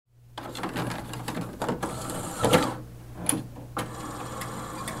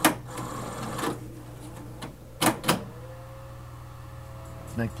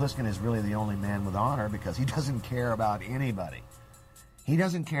Snake Plissken is really the only man with honor because he doesn't care about anybody. He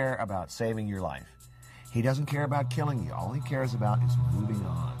doesn't care about saving your life. He doesn't care about killing you. All he cares about is moving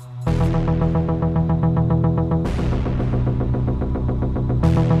on.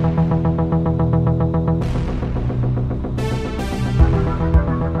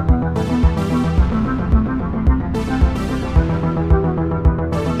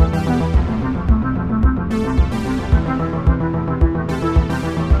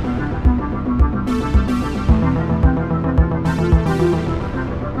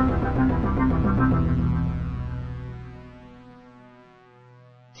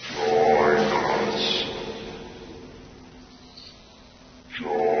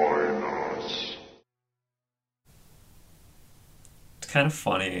 Kind of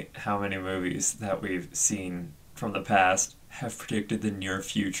funny how many movies that we've seen from the past have predicted the near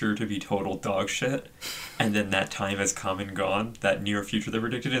future to be total dog shit, and then that time has come and gone. That near future they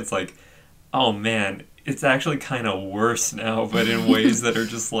predicted, it's like, oh man, it's actually kind of worse now, but in ways that are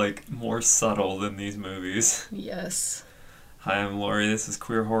just like more subtle than these movies. Yes. Hi, I'm Laurie. This is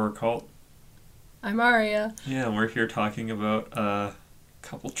Queer Horror Cult. I'm Aria. Yeah, and we're here talking about a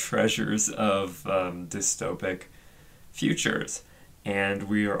couple treasures of dystopic futures. And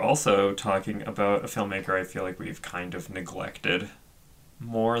we are also talking about a filmmaker I feel like we've kind of neglected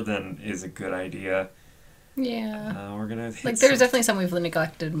more than is a good idea. Yeah. We're gonna hit there's definitely some we've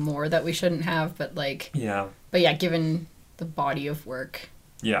neglected more that we shouldn't have, but yeah. But yeah, given the body of work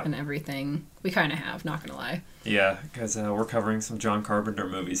yeah. and everything, we kind of have, not gonna lie. Yeah, because we're covering some John Carpenter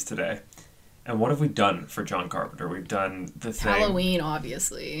movies today. And what have we done for John Carpenter? We've done The Thing. Halloween,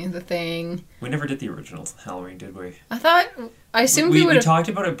 obviously. The Thing. We never did the original Halloween, did we? I assumed we would have... We talked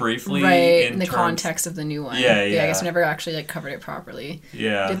about it briefly. Right, in the context of the new one. Yeah. I guess we never actually covered it properly.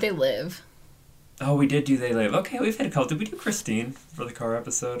 Yeah. Did They Live? Oh, we did do They Live. Okay, we've had a couple. Did we do Christine for the car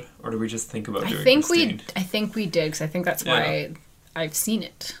episode? Or did we just think about doing Christine? I think we did, because I think that's why I've seen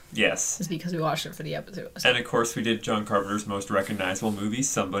it. Yes. It's because we watched it for the episode. And of course we did John Carpenter's most recognizable movie,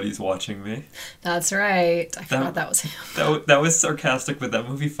 Somebody's Watching Me. That's right. I forgot that was him. That was sarcastic, but that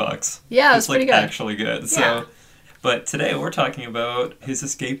movie fucks. Yeah, it's pretty good. Actually good. So, yeah. But today we're talking about his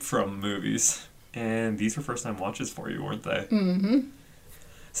escape from movies. And these were first time watches for you, weren't they? Mm-hmm.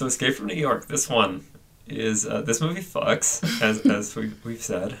 So Escape from New York, this one is, this movie fucks, as we've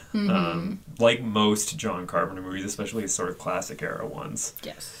said. Mm-hmm. Like most John Carpenter movies, especially his sort of classic era ones.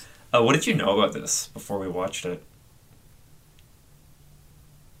 Yes. What did you know about this before we watched it?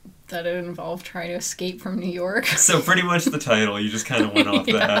 That it involved trying to escape from New York. So pretty much the title, you just kind of went off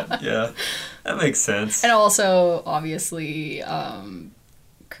that. Yeah, that makes sense. And also, obviously,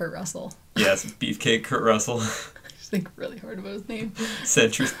 Kurt Russell. Yes, Beefcake Kurt Russell. I just think really hard about his name.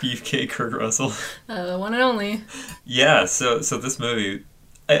 Centrist Beefcake Kurt Russell. The one and only. Yeah, so this movie,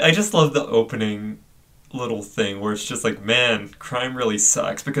 I just love the opening little thing where it's just like, man, crime really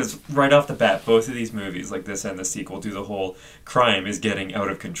sucks, because right off the bat, both of these movies, like this and the sequel, do the whole crime is getting out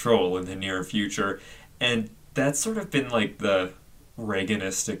of control in the near future, and that's sort of been like the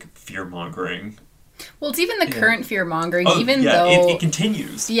Reaganistic fear-mongering. Well, it's even the current fear-mongering, though... it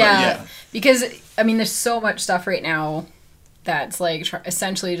continues. Yeah, because, I mean, there's so much stuff right now that's like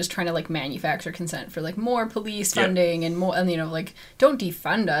essentially just trying to like manufacture consent for like more police funding and more, and like, don't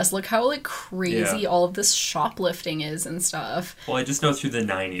defund us. Look how like crazy all of this shoplifting is and stuff. Well, I just know through the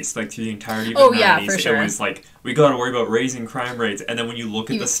 90s, like through the entirety of the 90s, for sure. It was like, we gotta worry about raising crime rates, and then when you look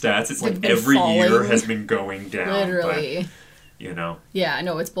at the stats, it's like every year has been going down. Literally. But, Yeah,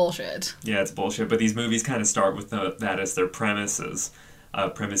 no, it's bullshit. Yeah, it's bullshit, but these movies kind of start with that as their premises.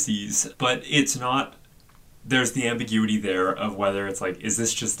 But it's not... There's the ambiguity there of whether it's like, is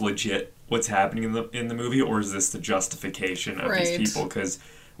this just legit what's happening in the movie, or is this the justification of these people? Because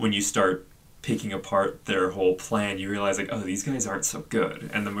when you start picking apart their whole plan, you realize like, oh, these guys aren't so good,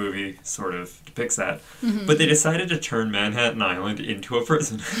 and the movie sort of depicts that. Mm-hmm. But they decided to turn Manhattan Island into a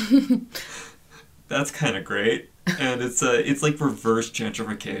prison. That's kind of great, and it's like reverse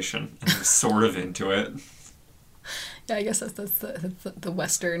gentrification, and I'm sort of into it. Yeah, I guess that's the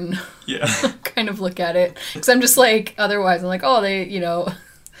Western kind of look at it. Because I'm just like, otherwise I'm like, oh, they,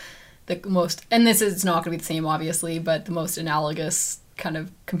 the most, and this is not going to be the same, obviously, but the most analogous kind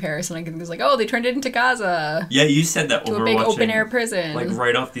of comparison I can think is like, oh, they turned it into Gaza. Yeah, you said that to a big open-air prison. Like,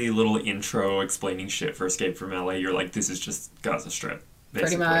 right off the little intro explaining shit for Escape from LA, you're like, this is just Gaza Strip.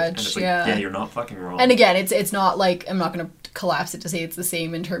 Basically. Pretty much, and it's like, yeah, you're not fucking wrong. And again, it's not like, I'm not going to collapse it to say it's the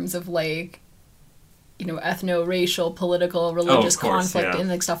same in terms of like, ethno-racial, political, religious conflict and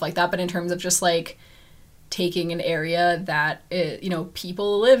like stuff like that, but in terms of just like taking an area that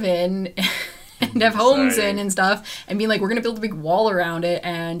people live in and have homes in and stuff, and being like, we're gonna build a big wall around it,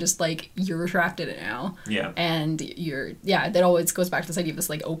 and just like, you're trapped in it now. Yeah. And that always goes back to this idea of this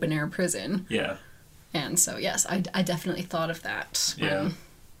like open air prison. Yeah. And so yes, I definitely thought of that.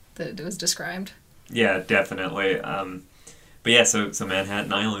 That it was described. Yeah, definitely. But yeah, so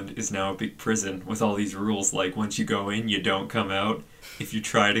Manhattan Island is now a big prison with all these rules, like once you go in, you don't come out. If you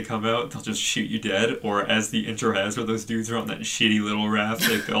try to come out, they'll just shoot you dead. Or as the intro has, where those dudes are on that shitty little raft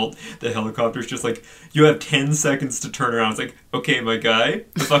they built, the helicopter's just like, you have 10 seconds to turn around. It's like, okay, my guy,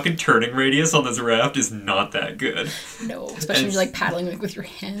 the fucking turning radius on this raft is not that good. No, especially when you're like paddling like, with your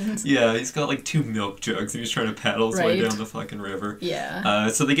hands. Yeah, he's got like 2 milk jugs and he's trying to paddle his way down the fucking river. Yeah.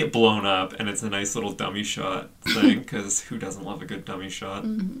 So they get blown up, and it's a nice little dummy shot thing, because who doesn't love a good dummy shot?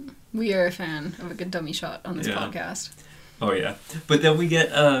 Mm-hmm. We are a fan of a good dummy shot on this podcast. Oh yeah, but then we get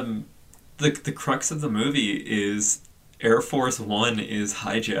the crux of the movie is Air Force One is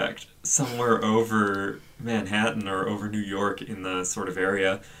hijacked somewhere over Manhattan or over New York in the sort of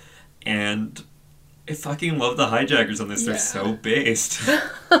area, and I fucking love the hijackers on this. They're so based.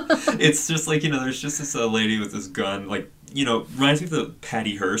 It's just like, there's just this lady with this gun, like, reminds me of the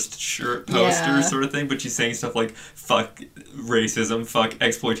Patty Hearst shirt poster sort of thing, but she's saying stuff like, fuck racism, fuck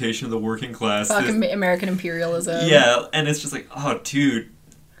exploitation of the working class. Fuck American imperialism. Yeah, and it's just like, oh, dude.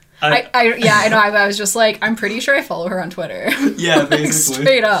 I know. I was just like, I'm pretty sure I follow her on Twitter. Yeah, basically. Like,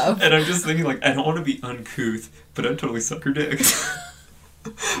 straight up. And I'm just thinking, like, I don't want to be uncouth, but I'd totally suck her dick.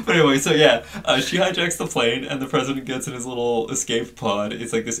 But anyway, so yeah, she hijacks the plane, and the president gets in his little escape pod.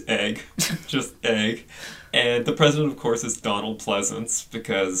 It's like this egg, just egg. And the president, of course, is Donald Pleasance,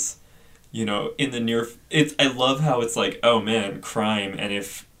 because, in the I love how it's like, oh man, crime, and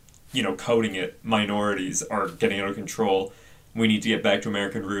if, coding it, minorities are getting out of control, we need to get back to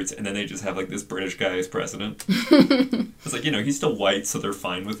American roots, and then they just have, like, this British guy as president. It's like, he's still white, so they're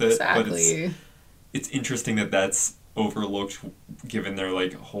fine with it. Exactly. But it's interesting that that's overlooked, given their,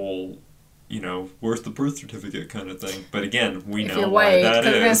 like, whole, where's the birth certificate kind of thing. But again, we know why that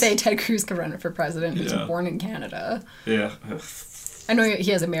is. They're going to say Ted Cruz can run for president, who's born in Canada. Yeah. I know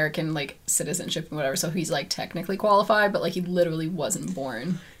he has American, like, citizenship and whatever, so he's, like, technically qualified, but, like, he literally wasn't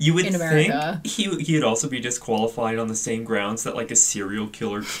born in America. Think he'd also be disqualified on the same grounds that, like, a serial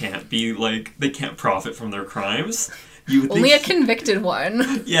killer can't be, like, they can't profit from their crimes. Only a convicted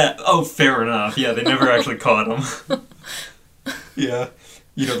one. Yeah. Oh, fair enough. Yeah, they never actually caught him. Yeah.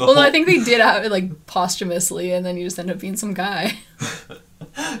 I think they did have it, like, posthumously, and then you just end up being some guy.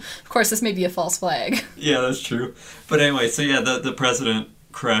 Of course, this may be a false flag. Yeah, that's true. But anyway, so yeah, the president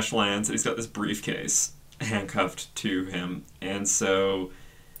crash lands, and he's got this briefcase handcuffed to him, and so...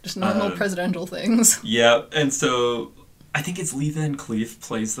 Just normal presidential things. Yeah, and so I think it's Lee Van Cleef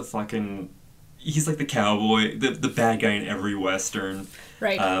plays the fucking... He's like the cowboy, the bad guy in every Western.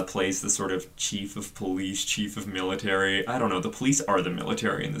 Right. Plays the sort of chief of police, chief of military. I don't know, the police are the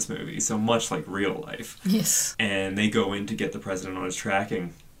military in this movie, so much like real life. Yes. And they go in to get the president on his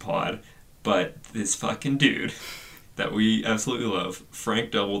tracking pod, but this fucking dude that we absolutely love, Frank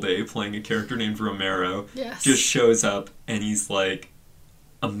Doubleday, playing a character named Romero, just shows up, and he's like,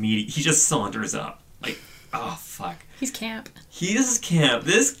 he just saunters up. Like, oh, fuck. He's camp. He is camp.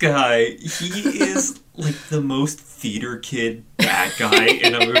 This guy, he is like the most theater kid bad guy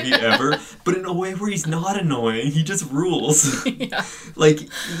in a movie ever, but in a way where he's not annoying. He just rules. Yeah. Like,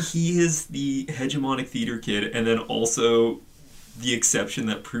 he is the hegemonic theater kid, and then also the exception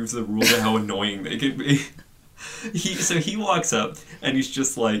that proves the rule to how annoying they can be. So he walks up, and he's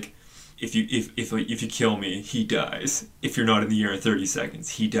just like, if you kill me, he dies. If you're not in the air in 30 seconds,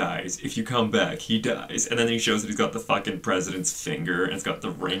 he dies. If you come back, he dies. And then he shows that he's got the fucking president's finger, and it's got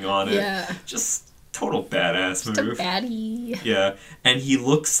the ring on it. Yeah. Just total badass move. Just a baddie. Yeah. And he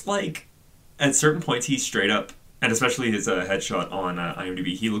looks like, at certain points, he's straight up, and especially his headshot on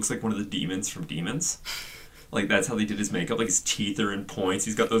IMDb, he looks like one of the demons from Demons. Like, that's how they did his makeup. Like, his teeth are in points.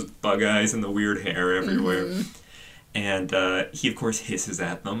 He's got those bug eyes and the weird hair everywhere. Mm-hmm. And he, of course, hisses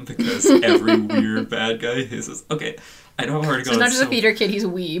at them, because every weird bad guy hisses. Okay, I know how hard to go. So he's not just a theater kid, he's a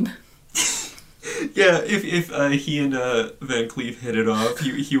weeb. Yeah, if he and Van Cleef hit it off,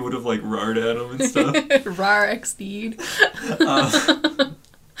 he would have, like, roared at him and stuff. Rar X-Deed. Oh,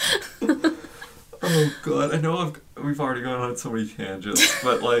 God, I know we've already gone on so many tangents,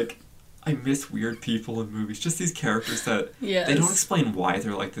 but, like, I miss weird people in movies. Just these characters that they don't explain why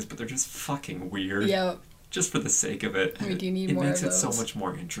they're like this, but they're just fucking weird. Yeah. Just for the sake of it. We do need more of those. It makes it so much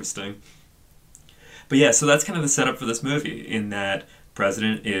more interesting. But yeah, so that's kind of the setup for this movie, in that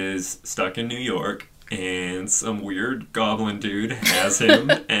President is stuck in New York, and some weird goblin dude has him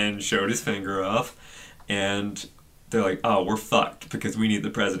and showed his finger off, and they're like, oh, we're fucked because we need the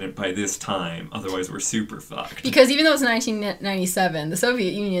president by this time. Otherwise, we're super fucked. Because even though it's 1997, the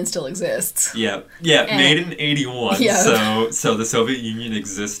Soviet Union still exists. Yeah, made in 81. Yeah. So the Soviet Union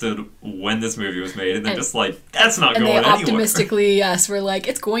existed when this movie was made, and they're just like, that's not going anywhere. And they optimistically, yes, were like,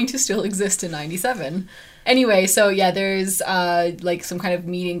 it's going to still exist in 97. Anyway, so yeah, there's like some kind of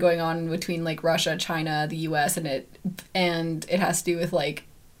meeting going on between like Russia, China, the U.S., and it has to do with like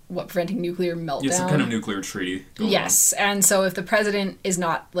preventing nuclear meltdown. Yeah, some kind of nuclear treaty. Yes, and so if the president is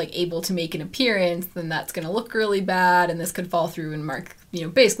not like able to make an appearance, then that's going to look really bad, and this could fall through and mark,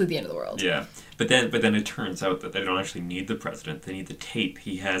 basically the end of the world. Yeah, but then it turns out that they don't actually need the president; they need the tape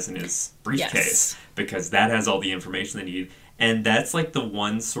he has in his briefcase because that has all the information they need, and that's like the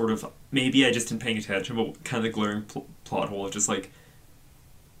one sort of maybe I just didn't pay attention, but kind of the glaring plot hole of just like,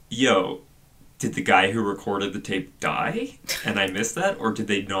 yo. Did the guy who recorded the tape die and I missed that? Or did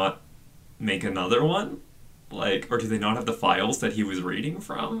they not make another one? Or do they not have the files that he was reading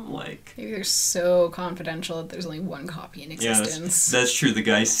from? Maybe they're so confidential that there's only one copy in existence. Yeah, that's true. The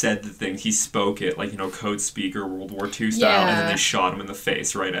guy said the thing. He spoke it, code speaker, World War II style, and then they shot him in the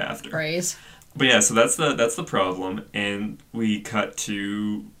face right after. Right. But yeah, so that's the problem. And we cut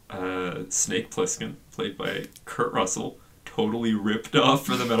to Snake Plissken, played by Kurt Russell, totally ripped off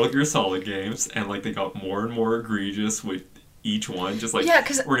for the Metal Gear Solid games, and they got more and more egregious with each one. Just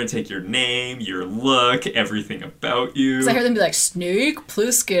we're gonna take your name, your look, everything about you. Because I heard them be like, Snake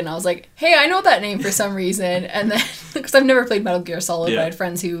Plissken. I was like, hey, I know that name for some reason. And then, because I've never played Metal Gear Solid, but I had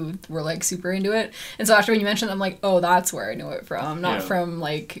friends who were super into it. And so after when you mentioned it, I'm like, oh, that's where I know it from, not from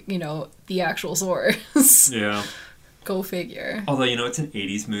the actual source. Yeah. Go figure. Although, it's an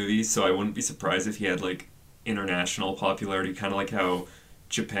 80s movie, so I wouldn't be surprised if he had international popularity, kind of like how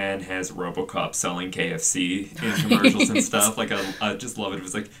Japan has RoboCop selling KFC in commercials and stuff. I just love it. It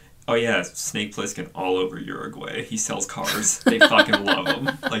was like, oh yeah, Snake Plissken all over Uruguay. He sells cars. They fucking love him.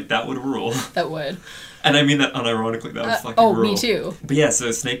 That would rule. That would. And I mean that unironically. That would fucking rule. Me too. But yeah,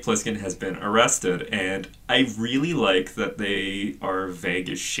 so Snake Plissken has been arrested, and I really like that they are vague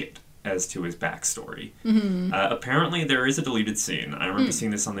as shit as to his backstory. Mm-hmm. Apparently, there is a deleted scene. I remember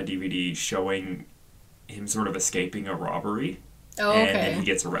seeing this on the DVD showing him sort of escaping a robbery. Oh, okay. And then he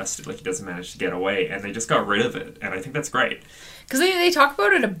gets arrested. He doesn't manage to get away. And they just got rid of it. And I think that's great. Because they talk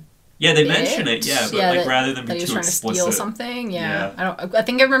about it a Yeah, they mention it, but rather than be too explicit. That he was trying to steal something, I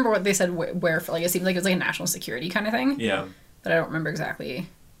think I remember what they said where it seemed like it was a national security kind of thing. Yeah. But I don't remember exactly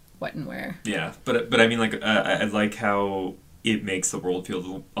what and where. Yeah, but I mean, I like how it makes the world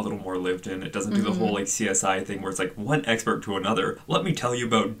feel a little more lived in. It doesn't do the whole CSI thing where it's one expert to another. Let me tell you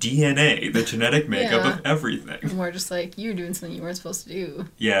about DNA, the genetic makeup of everything. More just you're doing something you weren't supposed to do.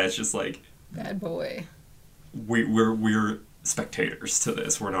 Yeah, it's just bad boy. We're spectators to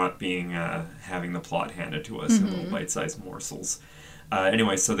this. We're not being having the plot handed to us in little bite-sized morsels.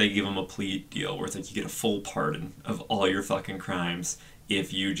 Anyway, so they give him a plea deal where it's you get a full pardon of all your fucking crimes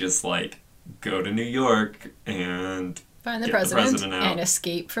if you just go to New York and find the president and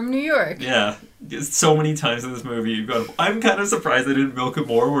escape from New York. Yeah. So many times in this movie, I'm kind of surprised they didn't milk it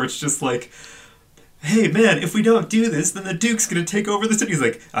more, where it's just hey, man, if we don't do this, then the Duke's going to take over the city.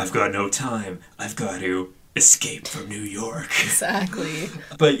 He's I've got no time. I've got to escape from New York. Exactly.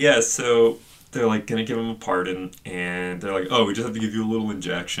 But yeah, so they're going to give him a pardon, and they're oh, we just have to give you a little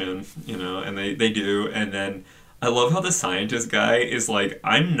injection, and they do, and then I love how the scientist guy is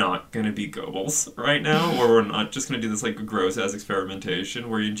I'm not going to be Goebbels right now, or we're not just going to do this gross-ass experimentation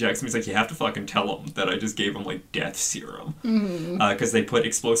where he injects me. He's you have to fucking tell him that I just gave him death serum. Because they put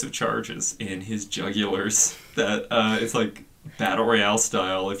explosive charges in his jugulars that it's Battle Royale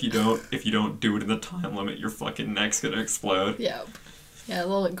style. If you don't do it in the time limit, your fucking neck's going to explode. Yeah. Yeah,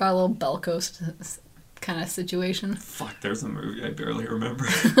 got a little Belko kind of situation. Fuck, there's a movie I barely remember.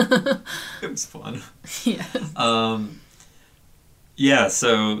 It was fun. Yeah. Yeah,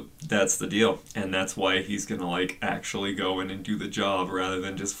 so that's the deal. And that's why he's gonna actually go in and do the job rather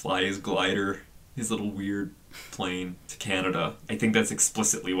than just fly his glider, his little weird plane, to Canada. I think that's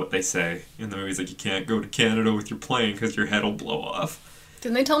explicitly what they say in the movie. It's you can't go to Canada with your plane because your head will blow off.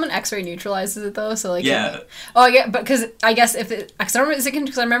 Didn't they tell him an X-ray neutralizes it though? So yeah. Yeah, but because I guess because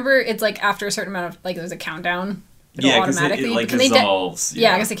I remember it's after a certain amount of there's a countdown. It'll automatically it dissolves. I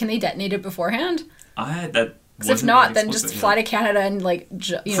guess can they detonate it beforehand? Because if not, then just fly to Canada and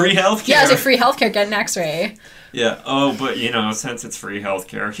free healthcare. Yeah, it's free healthcare. Get an X-ray. Yeah. Oh, but since it's free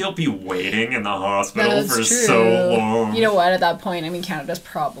healthcare, he'll be waiting in the hospital so long. You know what? At that point, Canada's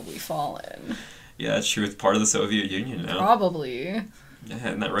probably fallen. Yeah, it's true. It's part of the Soviet Union now. Probably. Yeah,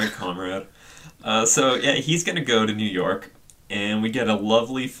 isn't that right, comrade? So, yeah, he's going to go to New York, and we get a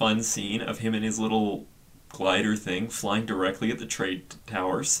lovely, fun scene of him in his little glider thing flying directly at the trade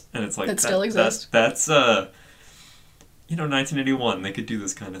towers, and it's like that still exists. That's 1981. They could do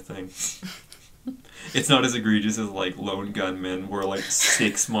this kind of thing. It's not as egregious as like Lone Gunmen, where like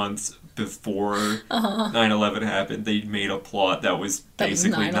 6 months before 9/11 happened, they made a plot that was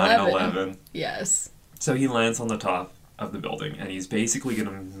basically 9/11. Yes. So he lands on the top of the building, and he's basically going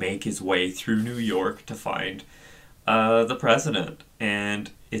to make his way through New York to find the president. And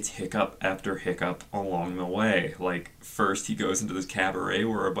it's hiccup after hiccup along the way. Like, first he goes into this cabaret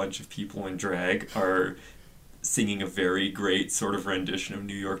where a bunch of people in drag are singing a very great sort of rendition of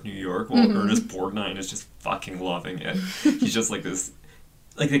New York, New York, while Ernest Borgnine is just fucking loving it. He's just like this,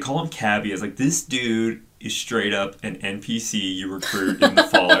 like they call him Cabby. It's like, this dude is straight up an NPC you recruit in the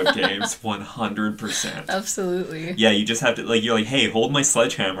Fallout games, 100%. Absolutely. Yeah, you just have to, like, you're like, hey, hold my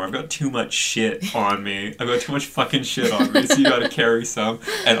sledgehammer. I've got too much shit on me. I've got too much fucking shit on me, so you gotta carry some.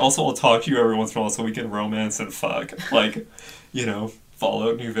 And also, I'll talk to you every once in a while so we can romance and fuck. Like,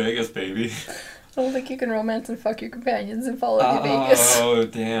 Fallout New Vegas, baby. I don't think you can romance and fuck your companions in Fallout New Vegas. Oh,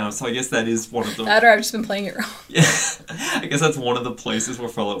 damn. So I guess that is one of the... That or I've just been playing it wrong. Yeah. I guess that's one of the places where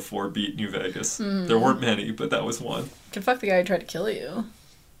Fallout 4 beat New Vegas. There weren't many, but that was one. You can fuck the guy who tried to kill you.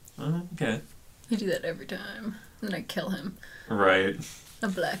 Okay. I do that every time. And then I kill him. Right. A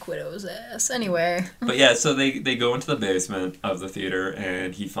Black Widow's ass. Anyway. But yeah, so they go into the basement of the theater,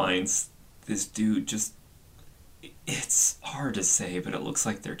 and he finds this dude just... It's hard to say, but it looks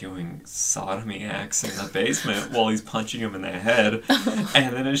like they're doing sodomy acts in the basement while he's punching him in the head.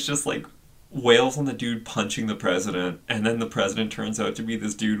 And then it's just like wails on the dude punching the president. And then the president turns out to be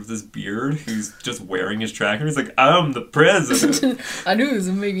this dude with this beard who's just wearing his tracker. He's like, I'm the president. I knew he was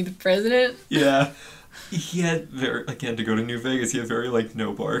maybe the president. Yeah. He had very, again, to go to New Vegas, he had very, like,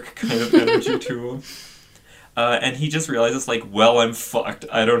 no bark kind of energy to him. And he just realizes, like, well, I'm fucked.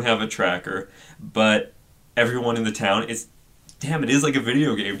 I don't have a tracker. But everyone in the town, it is like a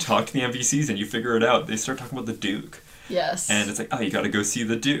video game. Talk to the NPCs and you figure it out. They start talking about the Duke. Yes. And it's like, oh, you gotta go see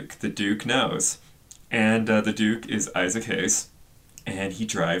the Duke. The Duke knows. And the Duke is Isaac Hayes. And he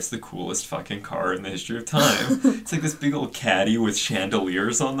drives the coolest fucking car in the history of time. It's like this big old caddy with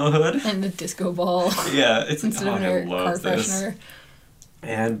chandeliers on the hood. And the disco ball. Yeah, it's instead of I love car this. freshener.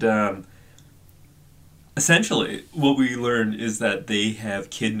 And essentially, what we learn is that they have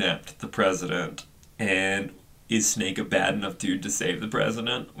kidnapped the president. And is Snake a bad enough dude to save the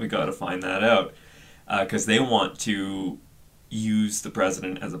president? We gotta find that out. Because they want to use the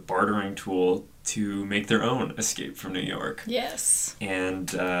president as a bartering tool to make their own escape from New York. Yes. And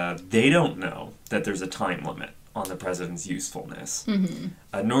they don't know that there's a time limit on the president's usefulness.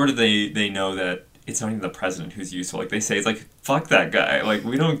 Mm-hmm. Nor do they know that it's not even the president who's useful. Like, they say, it's like, fuck that guy. Like,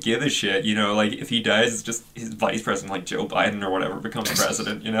 we don't give a shit, Like, if he dies, it's just his vice president, like Joe Biden or whatever, becomes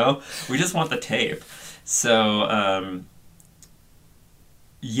president, We just want the tape. So,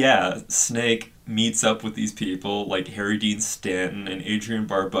 Snake meets up with these people, like Harry Dean Stanton and Adrienne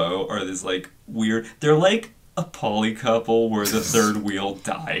Barbeau are this, like, weird... They're like a poly couple where the third wheel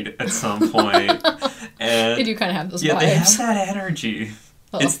died at some point. And they do kind of have those vibes. Yeah, they have that energy.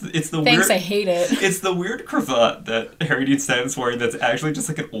 It's the thanks, weird, I hate it. It's the weird cravat that Harry Dean Stanton's wearing that's actually just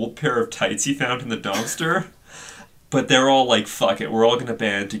like an old pair of tights he found in the dumpster. But they're all like, fuck it, we're all going to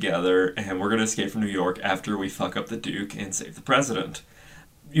band together and we're going to escape from New York after we fuck up the Duke and save the president.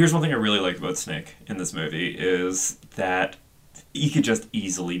 Here's one thing I really liked about Snake in this movie is that he could just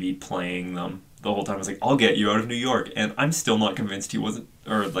easily be playing them the whole time. I was like, I'll get you out of New York. And I'm still not convinced he wasn't,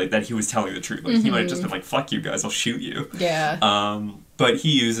 or like that he was telling the truth. Like, he might have just been like, fuck you guys, I'll shoot you. Yeah. But he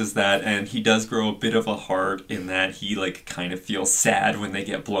uses that, and he does grow a bit of a heart in that he, like, kind of feels sad when they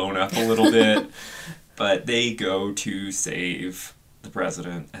get blown up a little bit. But they go to save the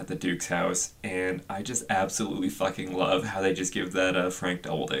president at the Duke's house, and I just absolutely fucking love how they just give that Frank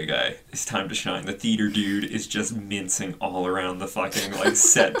Doubleday guy his time to shine. The theater dude is just mincing all around the fucking, like,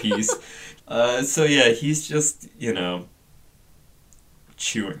 set piece. So yeah, he's just,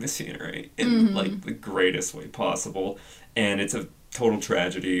 chewing the scenery in, like, the greatest way possible. And it's a total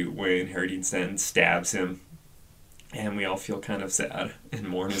tragedy when Harry Dean Stanton stabs him. And we all feel kind of sad and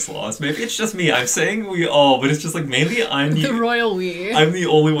mourn his loss. Maybe it's just me. I'm saying we all, but it's just like, maybe I'm the royal we. I'm the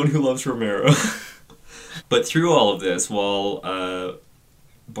only one who loves Romero. But through all of this, while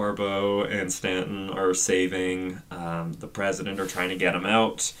Barbeau and Stanton are saving the president or trying to get him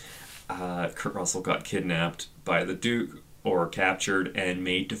out, Kurt Russell got kidnapped by the Duke, or captured, and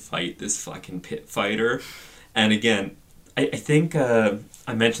made to fight this fucking pit fighter. And again, I think I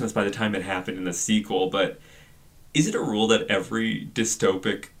mentioned this by the time it happened in the sequel, but is it a rule that every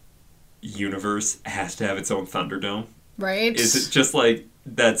dystopic universe has to have its own Thunderdome? Right? Is it just like,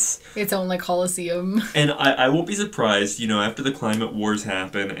 that's... its own, like, coliseum. And I won't be surprised, you know, after the climate wars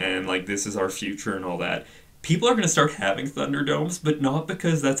happen and, like, this is our future and all that, people are going to start having Thunderdomes, but not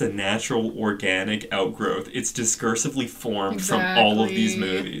because that's a natural, organic outgrowth. It's discursively formed from all of these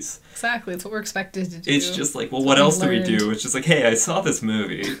movies. Exactly. It's what we're expected to do. It's just like, well, what else do we do? It's just like, hey, I saw this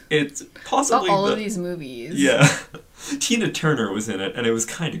movie. It's possibly... all of these movies. Yeah. Tina Turner was in it, and it was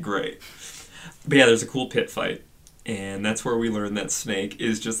kind of great. But yeah, there's a cool pit fight. And that's where we learn that Snake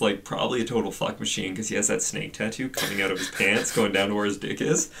is just, like, probably a total fuck machine because he has that snake tattoo coming out of his pants going down to where his dick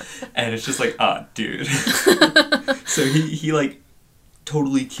is. And it's just like, dude. So he like,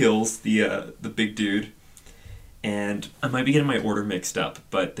 totally kills the big dude. And I might be getting my order mixed up,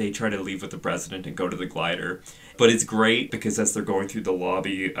 but they try to leave with the president and go to the glider. But it's great because as they're going through the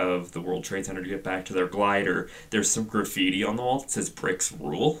lobby of the World Trade Center to get back to their glider, there's some graffiti on the wall that says "Bricks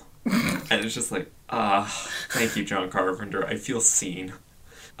Rule." And it's just like, thank you, John Carpenter. I feel seen.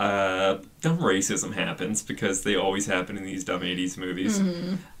 Dumb racism happens because they always happen in these dumb 80s movies.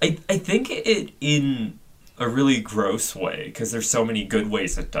 Mm-hmm. I think it in a really gross way because there's so many good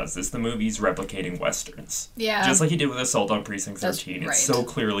ways it does this. The movie's replicating westerns. Yeah. Just like he did with Assault on Precinct 13. It's so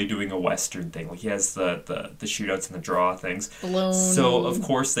clearly doing a western thing. Like he has the shootouts and the draw things. Balloon, so of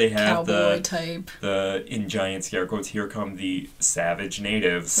course they have type. the in giant scare quotes, here come the savage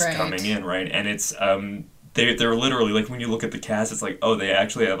natives coming in, right? And it's they're literally, like, when you look at the cast, it's like, oh, they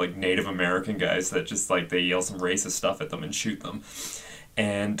actually have, like, Native American guys that just, like, they yell some racist stuff at them and shoot them.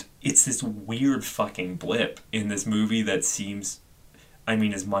 And it's this weird fucking blip in this movie that seems, I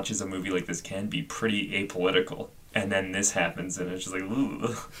mean, as much as a movie like this can be, pretty apolitical. And then this happens, and it's just like,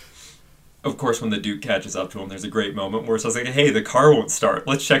 ugh. Of course, when the Duke catches up to him, there's a great moment where it's like, hey, the car won't start.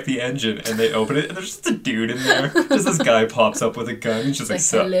 Let's check the engine. And they open it, and there's just a dude in there. Just this guy pops up with a gun. He's just like,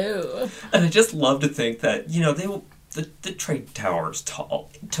 hello. And I just love to think that, you know, the trade tower's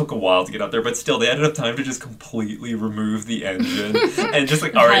tall. It took a while to get up there, but still, they had enough time to just completely remove the engine. And just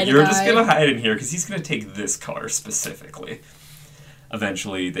like, all right, you're just going to hide in here, because he's going to take this car specifically.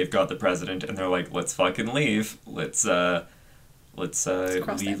 Eventually, they've got the president, and they're like, let's fucking leave. Let's leave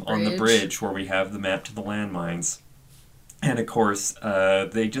on the bridge where we have the map to the landmines. And of course,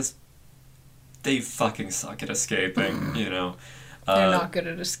 they fucking suck at escaping, you know. They're not good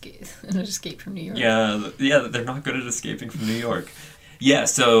at escape from New York. Yeah, they're not good at escaping from New York. Yeah,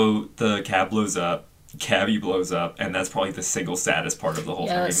 so the cabbie blows up, and that's probably the single saddest part of the whole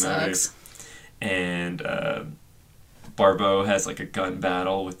fucking movie. And Barbeau has like a gun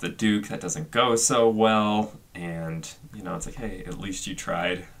battle with the Duke that doesn't go so well, and you know, it's like, hey, at least you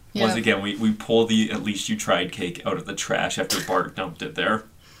tried. Yeah. Once again, we pull the at least you tried cake out of the trash after Bart dumped it there.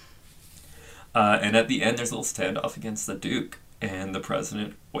 And at the end, there's a little standoff against the Duke, and the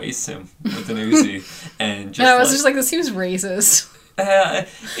president wastes him with an Uzi. And just I was just like, this seems racist. I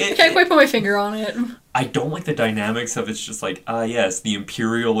can't quite put my finger on it. I don't like the dynamics of it's just like, yes, the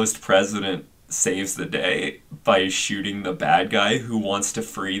imperialist president saves the day by shooting the bad guy who wants to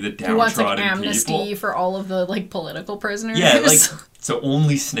free the downtrodden people. Who wants, like, amnesty for all of the, like, political prisoners. Yeah, like, so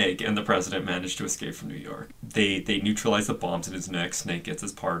only Snake and the president managed to escape from New York. They neutralize the bombs in his neck. Snake gets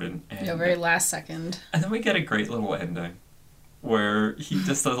his pardon. And, very last second. And then we get a great little ending where he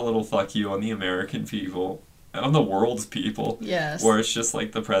just does a little fuck you on the American people, on the world's people. Yes. Where it's just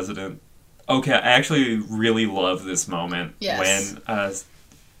like the president. Okay, I actually really love this moment. Yes. When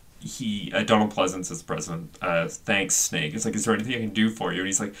Donald Pleasance as the president, thanks Snake. It's like, is there anything I can do for you? And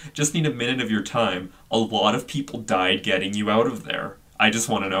he's like, just need a minute of your time. A lot of people died getting you out of there. I just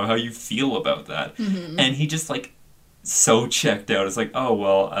want to know how you feel about that. Mm-hmm. And he just like, so checked out. It's like, oh,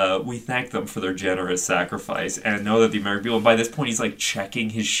 well, we thank them for their generous sacrifice and know that the American people, and by this point he's like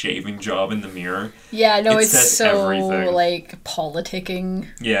checking his shaving job in the mirror. Yeah, no, it's so everything. Like politicking.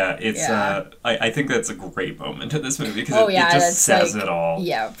 Yeah, it's I think that's a great moment in this movie because it just says it all.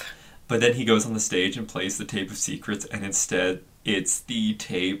 Yep. But then he goes on the stage and plays the tape of Secrets, and instead it's the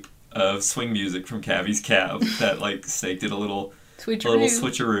tape of swing music from Cabbie's Cab that like Snake did a little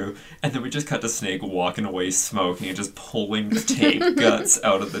switcheroo. And then we just cut to Snake walking away smoking and just pulling the tape guts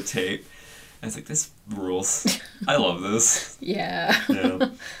out of the tape. And it's like, this rules. I love this. Yeah.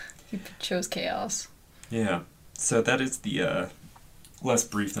 He chose chaos. Yeah. So that is the less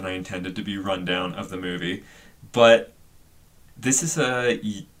brief than I intended to be rundown of the movie. But this is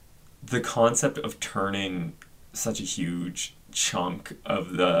the concept of turning such a huge chunk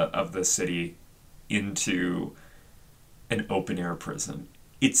of the city into an open-air prison.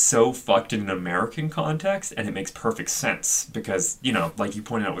 It's so fucked in an American context, and it makes perfect sense because, you know, like you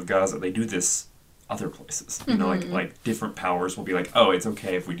pointed out with Gaza, they do this other places. You know, like different powers will be like, oh, it's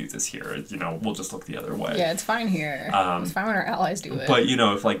okay if we do this here. You know, we'll just look the other way. Yeah, it's fine here. It's fine when our allies do it. But, you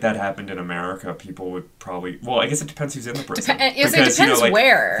know, if like that happened in America, people would probably... Well, I guess it depends who's in the prison. It depends, you know, like,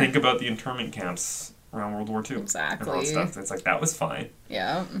 where. Think about the internment camps around World War II. Exactly. And all that stuff. It's like, that was fine.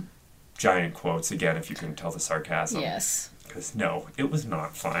 Yeah. Giant quotes, again, if you can tell the sarcasm. Yes. Because, no, it was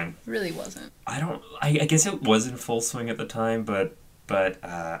not fine. It really wasn't. I guess it was in full swing at the time, but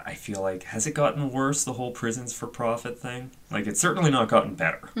I feel like, has it gotten worse, the whole prisons for profit thing? Like, it's certainly not gotten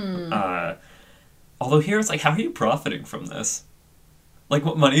better. Although here it's like, how are you profiting from this? Like,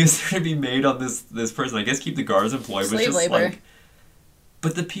 what money is there to be made on this prison? I guess keep the guards employed, but just labor. like...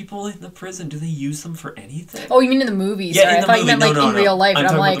 But the people in the prison, do they use them for anything? Oh, you mean in the movies? Yeah, sorry. in the I thought movie. you meant like in real life. And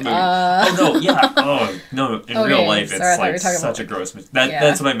I'm like, Oh, no, yeah. Oh, no, in okay, real life, sorry, it's like about... such a gross...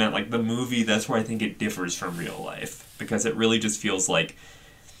 That's what I meant. Like, the movie, that's where I think it differs from real life. Because it really just feels like,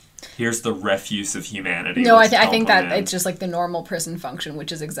 here's the refuse of humanity. No, I think that it's just like the normal prison function,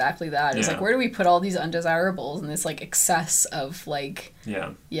 which is exactly that. It's like, where do we put all these undesirables and this like excess of like...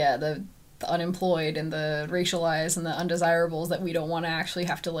 Yeah, the unemployed and the racialized and the undesirables that we don't want to actually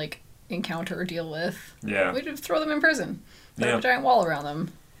have to like encounter or deal with. Yeah. We just throw them in prison. Put a giant wall around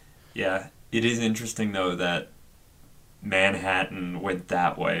them. Yeah. It is interesting though that Manhattan went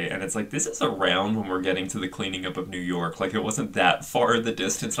that way, and it's like, this is around when we're getting to the cleaning up of New York. Like, it wasn't that far in the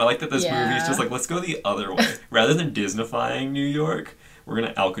distance. And I like that this movie is just like, let's go the other way. Rather than Disneyfying New York, we're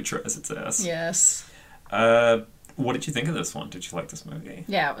gonna Alcatraz its ass. Yes. What did you think of this one? Did you like this movie?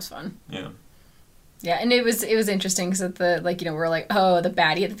 Yeah, it was fun. Yeah. Yeah, and it was interesting because at the, like, you know, we're like, oh, the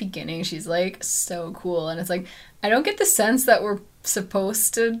baddie at the beginning, she's like so cool, and it's like, I don't get the sense that we're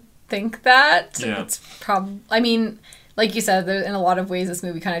supposed to think that. Yeah. It's I mean, like you said, in a lot of ways, this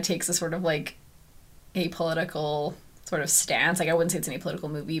movie kind of takes a sort of like apolitical sort of stance. Like, I wouldn't say it's an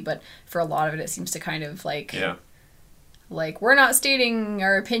apolitical movie, but for a lot of it seems to kind of like, like, we're not stating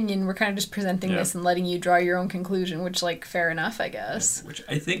our opinion, we're kind of just presenting this and letting you draw your own conclusion, which, like, fair enough, I guess. Which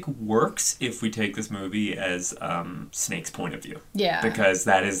I think works if we take this movie as Snake's point of view. Yeah. Because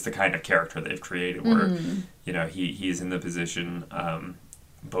that is the kind of character they've created where, you know, he is in the position,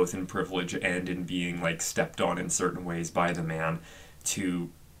 both in privilege and in being, like, stepped on in certain ways by the man, to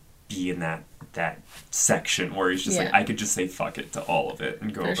be in that section where he's just like, I could just say fuck it to all of it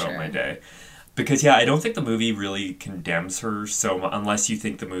and go about my day. Because, I don't think the movie really condemns her so much, unless you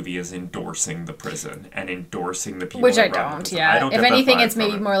think the movie is endorsing the prison and endorsing the people. Which I don't, I don't if anything, it's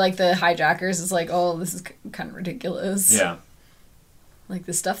maybe more like the hijackers is like, oh, this is kind of ridiculous. Yeah. Like,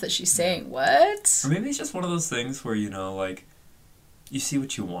 the stuff that she's saying, what? Or maybe it's just one of those things where, you know, like, you see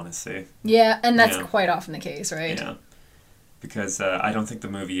what you want to see. Yeah, and that's quite often the case, right? Yeah. Because I don't think the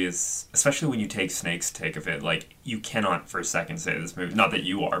movie is, especially when you take Snake's take of it, like, you cannot for a second say this movie, not that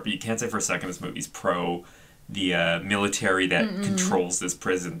you are, but you can't say for a second this movie's pro the military that controls this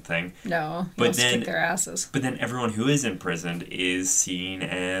prison thing. No, but then kick their asses. But then everyone who is imprisoned is seen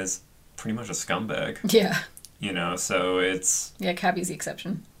as pretty much a scumbag. Yeah. You know, so it's... Yeah, Cabby's the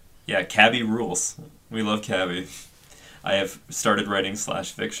exception. Yeah, Cabby rules. We love Cabby. I have started writing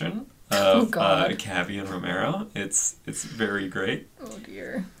 /fiction of Cabby and Romero. It's very great. Oh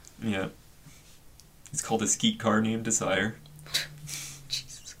dear. Yeah. It's called A Skeet Car Named Desire.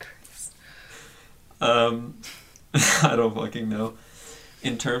 Jesus Christ. I don't fucking know.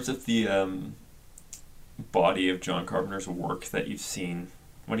 In terms of the body of John Carpenter's work that you've seen,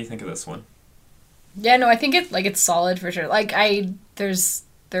 what do you think of this one? Yeah, no, I think it's solid for sure. Like, there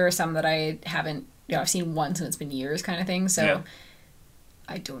are some that I haven't, you know, I've seen once and it's been years kind of thing, so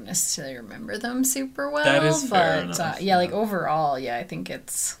I don't necessarily remember them super well. That is fair enough. Like, overall, I think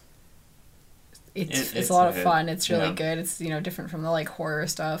it's a lot of fun. It's really good. It's, you know, different from the, like, horror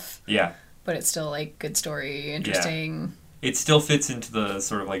stuff. Yeah. But it's still, like, good story, interesting. Yeah. It still fits into the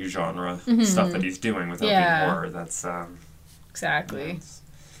sort of, like, genre stuff that he's doing without being horror. That's, exactly.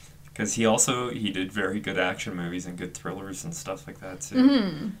 Because he did very good action movies and good thrillers and stuff like that, too.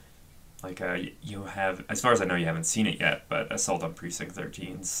 Mm-hmm. Like, you have, as far as I know, you haven't seen it yet, but Assault on Precinct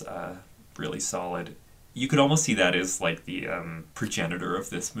 13's really solid. You could almost see that as, like, the progenitor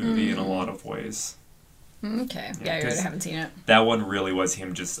of this movie in a lot of ways. Okay. Yeah, I haven't seen it. That one really was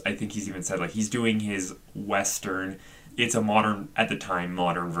him just, I think he's even said, like, he's doing his Western, it's a modern, at the time,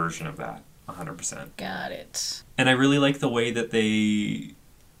 modern version of that, 100%. Got it. And I really like the way that they...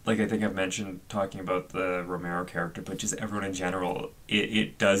 Like, I think I've mentioned talking about the Romero character, but just everyone in general,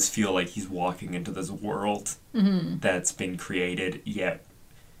 it does feel like he's walking into this world that's been created, yet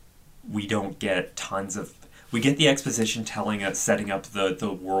we don't get tons of... We get the exposition telling us, setting up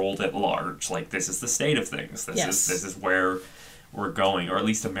the world at large. Like, this is the state of things. This is where we're going, or at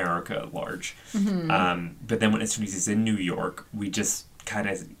least America at large. Mm-hmm. But then as soon as he's in New York, we just kind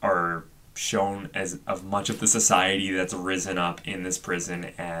of are shown as of much of the society that's risen up in this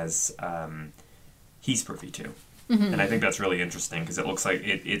prison as he's privy to. Mm-hmm. And I think that's really interesting because it looks like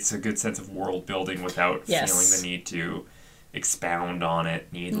it's a good sense of world building without feeling the need to expound on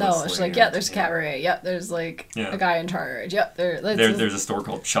it needlessly. No, it's like, there's a cabaret. Yep, there's like a guy in charge. Yep, there's a store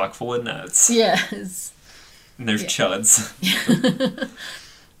called Chock full of nuts. Yes. And there's chuds.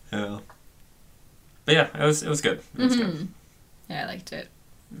 Yeah. But yeah, it was good. It was good. Yeah, I liked it.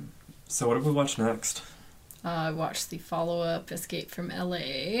 So what did we watch next? I watched the follow-up Escape from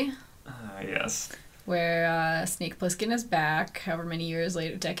L.A. Yes. Where Snake Plissken is back, however many years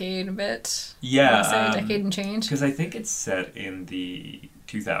later, decade and a bit. Yeah. A decade and change. Because I think it's set in the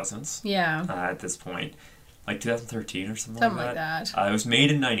 2000s. Yeah. At this point. Like 2013 or something like that. It was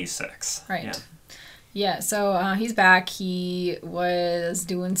made in 96. Right. Yeah, so he's back. He was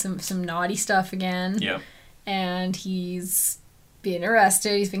doing some naughty stuff again. Yeah. And he's been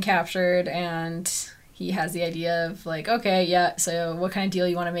arrested, he's been captured, and he has the idea of like, okay, yeah, so what kind of deal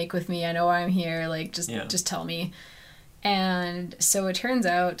you want to make with me? I know I'm here, like, just tell me. And so it turns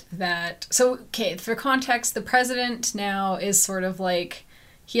out that, for context, the president now is sort of like,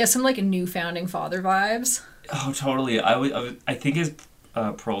 he has some like new founding father vibes. Oh, totally. I think his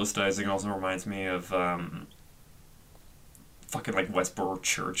proselytizing also reminds me of fucking like Westboro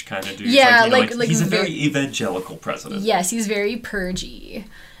Church kind of dude. Yeah, like he's a very evangelical president. Yes, he's very purgy.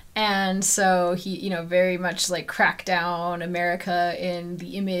 And so he, very much like cracked down America in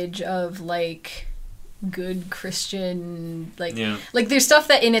the image of like good Christian, like there's stuff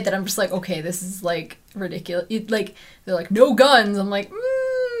that in it that I'm just like, okay, this is like ridiculous. Like they're like no guns. I'm like,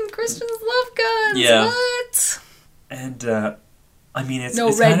 Christians love guns. Yeah. What? And I mean, it's no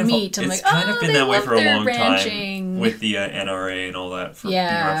it's red kind meat. Of, I'm it's like, kind of been that way for a long ranching. Time with the NRA and all that for being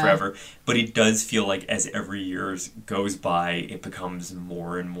around forever. But it does feel like as every year goes by, it becomes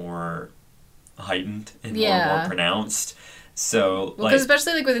more and more heightened and more and more pronounced. So, because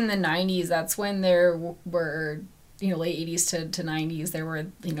especially like within the 90s, that's when there were, late 80s to 90s, there were,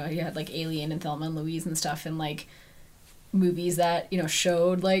 you had like Alien and Thelma and Louise and stuff, and like movies that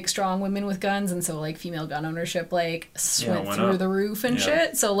showed like strong women with guns, and so like female gun ownership like went through the roof and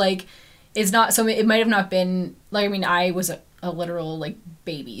shit. So like it's not, so it might have not been like, I mean, I was a literal like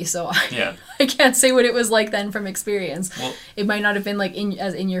baby, so I can't say what it was like then from experience. Well, it might not have been like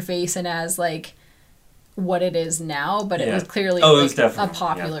as in your face and as like what it is now, but it was clearly a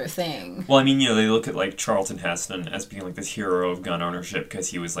popular thing. Well, I mean, they look at like Charlton Heston as being like this hero of gun ownership because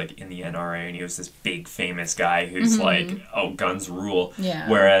he was like in the NRA and he was this big famous guy who's like, oh, guns rule. Yeah.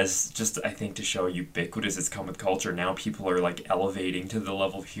 Whereas just I think to show ubiquitous it's come with culture, now people are like elevating to the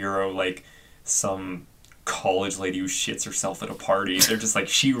level of hero like some college lady who shits herself at a party. They're just like,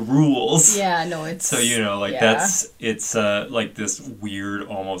 she rules. Yeah, no, it's... So, it's like this weird,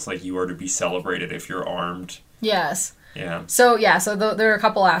 almost like you are to be celebrated if you're armed. Yes. Yeah. So, there are a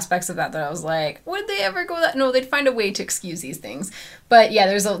couple aspects of that I was like, would they ever go that? No, they'd find a way to excuse these things. But, yeah,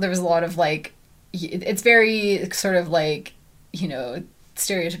 there was a lot of, like, it's very sort of, like,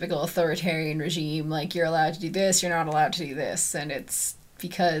 stereotypical authoritarian regime. Like, you're allowed to do this, you're not allowed to do this. And it's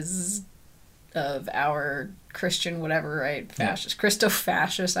because of our Christian whatever, right? Fascist,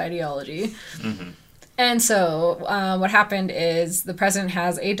 Christo-fascist ideology. Mm-hmm. And so what happened is the president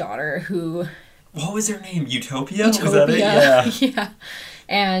has a daughter who... What was her name? Utopia? Was that it? Yeah. Yeah.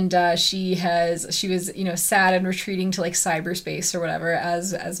 And she was, sad and retreating to like cyberspace or whatever,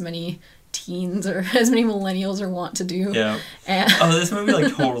 as many teens or as many millennials are wont to do. Yeah. And this movie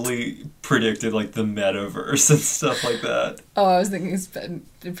like totally predicted like the metaverse and stuff like that. Oh, I was thinking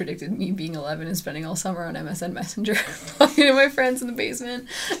it predicted me being 11 and spending all summer on MSN Messenger talking to my friends in the basement.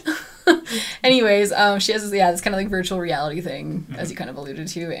 Anyways, she has this kind of like virtual reality thing, as you kind of alluded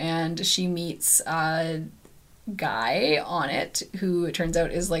to, and she meets a guy on it who it turns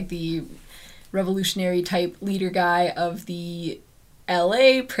out is like the revolutionary type leader guy of the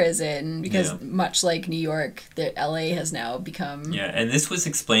LA prison, because much like New York, the LA has now become... Yeah, and this was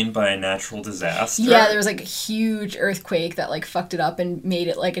explained by a natural disaster. Yeah, there was like a huge earthquake that like fucked it up and made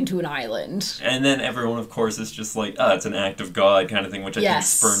it like into an island. And then everyone, of course, is just like, it's an act of God kind of thing, which I think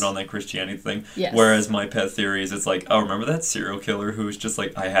spurned on that Christianity thing. Yes. Whereas my pet theory is it's like, oh, remember that serial killer who was just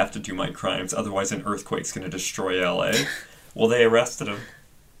like, I have to do my crimes, otherwise an earthquake's going to destroy LA? Well, they arrested him.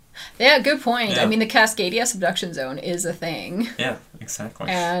 Yeah, good point. Yeah. I mean, the Cascadia subduction zone is a thing. Yeah, exactly.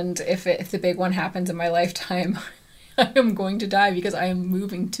 And if the big one happens in my lifetime, I am going to die because I am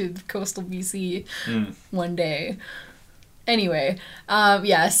moving to coastal BC one day. Anyway,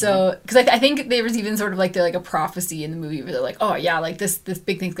 yeah, so, because I think there was even sort of like, a prophecy in the movie where they're like, oh yeah, like this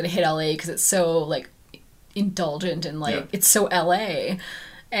big thing's gonna hit LA because it's so, like, indulgent and, like, it's so LA.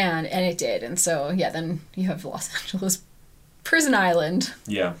 And it did. And so, yeah, then you have Los Angeles Prison Island.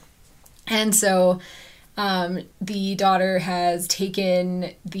 Yeah. And so, the daughter has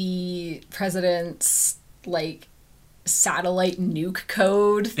taken the president's, like, satellite nuke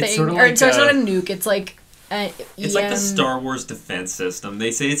code thing. It's sort of like it's not a nuke, it's like it's like the Star Wars defense system.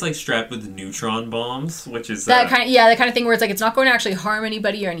 They say it's like strapped with neutron bombs, which is that kind of thing where it's like it's not going to actually harm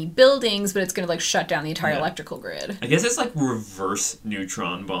anybody or any buildings, but it's going to like shut down the entire electrical grid. I guess it's like reverse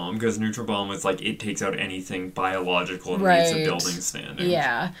neutron bomb, because neutron bomb is like it takes out anything biological and leaves a building standing.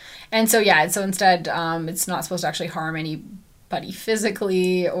 Yeah, and so instead, it's not supposed to actually harm anybody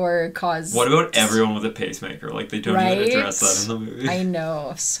physically or cause. What about everyone with a pacemaker? Like they don't even address that in the movie. I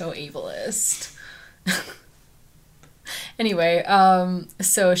know, so ableist. Anyway,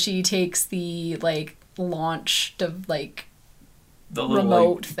 so she takes the like launch of like the little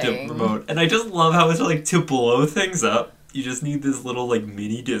remote thing. The remote. And I just love how it's like to blow things up, you just need this little like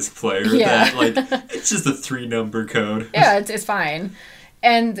mini disc player that like it's just a 3-number code. Yeah, it's fine.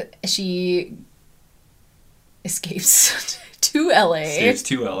 And she escapes to LA. Escapes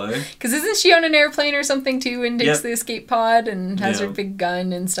to LA. Because isn't she on an airplane or something too and takes the escape pod and has her big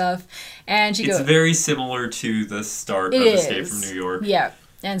gun and stuff? And she goes. It's very similar to the start of Escape from New York. Yeah.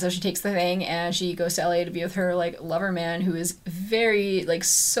 And so she takes the thing and she goes to LA to be with her like lover man who is very like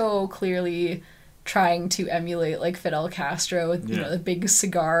so clearly trying to emulate like Fidel Castro with you know the big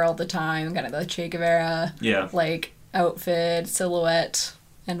cigar all the time, kind of the Che Guevara like outfit, silhouette,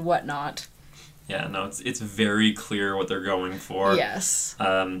 and whatnot. Yeah, no, it's very clear what they're going for. Yes.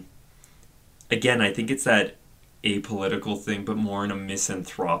 Again, I think it's that apolitical thing, but more in a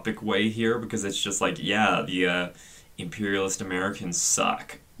misanthropic way here, because it's just like, yeah, the imperialist Americans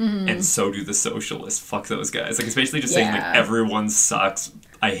suck, and so do the socialists. Fuck those guys. Like, it's basically just saying, like, everyone sucks.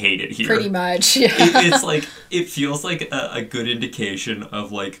 I hate it here. Pretty much, yeah. It's like, it feels like a good indication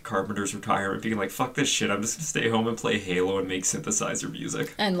of, like, Carpenter's retirement, being like, fuck this shit, I'm just gonna stay home and play Halo and make synthesizer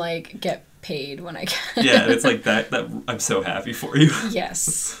music. And, like, get paid when I can. Yeah, it's like that I'm so happy for you.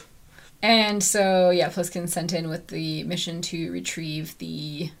 Yes. And so, yeah, Pliskin's sent in with the mission to retrieve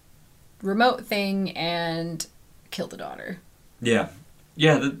the remote thing and kill the daughter. Yeah.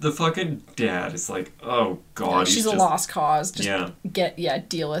 Yeah, the fucking dad is like, oh god. Yeah, she's a lost cause. Just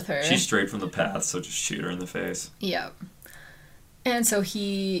deal with her. She's strayed from the path, so just shoot her in the face. Yeah. And so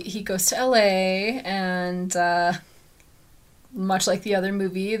he goes to LA and much like the other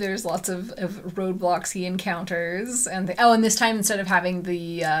movie, there's lots of roadblocks he encounters. And and this time, instead of having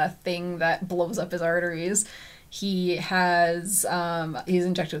the thing that blows up his arteries, he has he's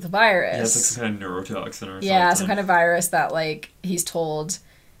injected with a virus. Yeah, it's like some kind of neurotoxin or something. Yeah, some kind of virus that like he's told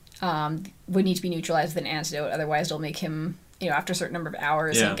would need to be neutralized with an antidote. Otherwise, it'll make him, after a certain number of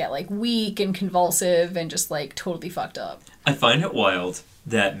hours, he'll get like weak and convulsive and just like totally fucked up. I find it wild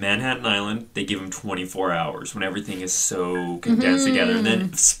that Manhattan Island, they give him 24 hours when everything is so condensed together. And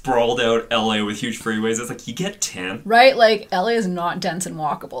then sprawled out LA with huge freeways, it's like, you get 10. Right? Like, LA is not dense and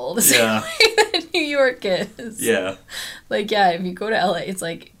walkable the same way that New York is. Yeah. Like, yeah, if you go to LA, it's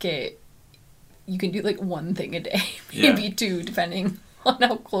like, okay, you can do like one thing a day. Maybe two, depending on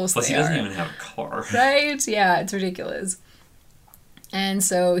how close Plus, they are. Plus, he doesn't even have a car. Right? Yeah, it's ridiculous. And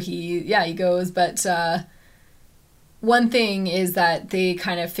so he goes, but one thing is that they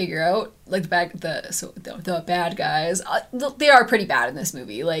kind of figure out, like, the bad guys, they are pretty bad in this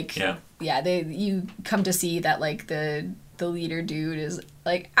movie. Like, you come to see that, like, the leader dude is,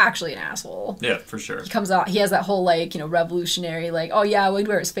 like, actually an asshole. Yeah, for sure. He comes out, he has that whole, like, revolutionary, like, oh yeah, we'd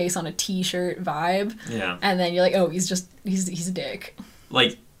wear his face on a t-shirt vibe. Yeah. And then you're like, oh, he's a dick.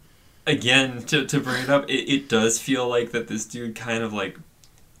 Like, again, to bring it up, it does feel like that this dude kind of, like,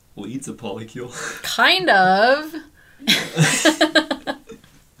 leads a polycule. Kind of.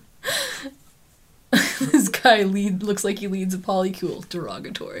 This guy looks like he leads a polycule.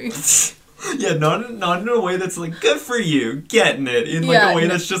 Derogatory. Yeah, not in a way that's like, good for you, getting it. In like a way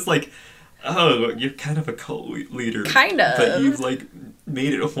that's just like, oh, you're kind of a cult leader. Kind of. But you've like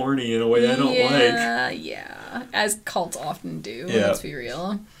made it horny in a way I don't like. Yeah, as cults often do, let's be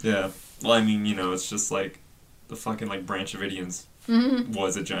real. Yeah. Well, I mean, it's just like the fucking like Branch Davidians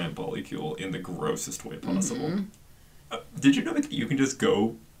was a giant polycule in the grossest way possible. Mm-hmm. Did you know that you can just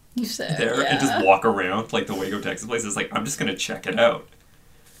go there and just walk around, like the Waco, Texas place? It's like, I'm just going to check it out.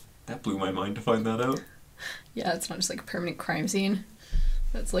 That blew my mind to find that out. Yeah, it's not just like a permanent crime scene.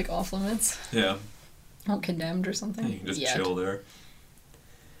 That's like off limits. Yeah. Not condemned or something. Yeah, you can just chill there.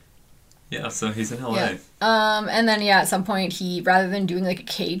 Yeah, so he's in LA. Yeah. And then at some point he, rather than doing like a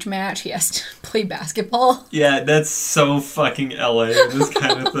cage match, he has to play basketball. Yeah, that's so fucking LA, this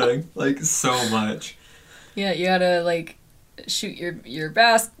kind of thing. Like, so much. Yeah, you gotta like shoot your you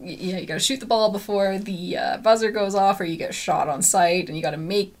gotta shoot the ball before the buzzer goes off, or you get shot on sight, and you gotta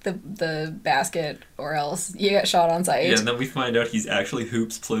make the basket, or else you get shot on sight. Yeah, and then we find out he's actually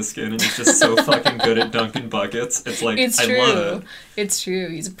Hoops Pliskin, and he's just so fucking good at dunking buckets. It's like, it's I true. love it. It's true.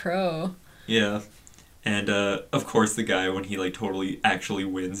 He's a pro. Yeah. And, of course, the guy, when he, like, totally actually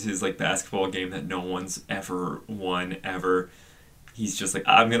wins his, like, basketball game that no one's ever won, ever, he's just like,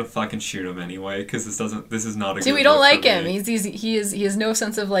 I'm gonna fucking shoot him anyway, because this is not a See, good we don't look like for him. me. He has no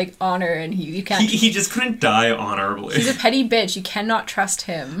sense of, like, honor, and you can't... He just couldn't die honorably. He's a petty bitch. You cannot trust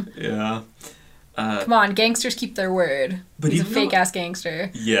him. Yeah. Come on, gangsters keep their word. But he's a fake-ass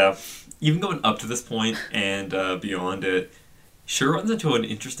gangster. Yeah. Even going up to this point and beyond it, sure runs into an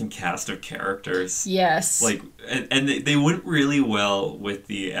interesting cast of characters. Yes. Like, and they went really well with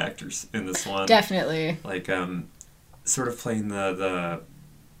the actors in this one. Definitely. Like, sort of playing the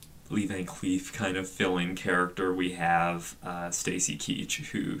Lee Van Cleef kind of fill-in character. We have Stacy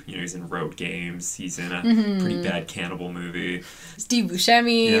Keach, who, you know, he's in Road Games. He's in a pretty bad cannibal movie. Steve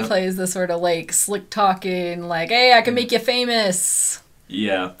Buscemi plays the sort of, like, slick-talking, like, hey, I can make you famous.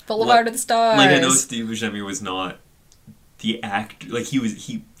 Yeah. Boulevard of the Stars. Like, I know Steve Buscemi was not the actor. Like,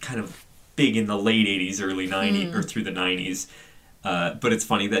 he kind of big in the late 80s, early 90s, or through the 90s. But it's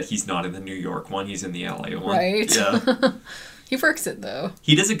funny that he's not in the New York one, he's in the LA one. Right. Yeah. He works it, though.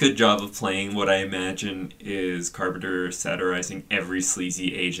 He does a good job of playing what I imagine is Carpenter satirizing every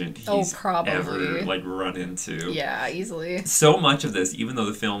sleazy agent he's ever, like, run into. Yeah, easily. So much of this, even though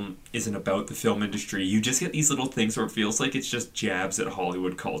the film isn't about the film industry, you just get these little things where it feels like it's just jabs at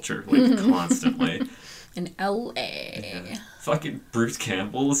Hollywood culture, like, constantly. In LA. Yeah. Fucking Bruce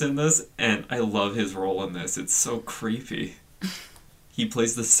Campbell is in this, and I love his role in this. It's so creepy. He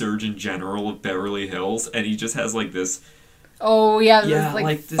plays the Surgeon General of Beverly Hills, and he just has, like, this... Oh, yeah, this,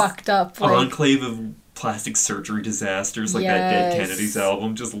 like fucked up. Like, enclave of plastic surgery disasters, like that Dead Kennedys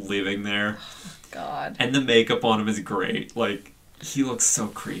album, just living there. God. And the makeup on him is great. Like, he looks so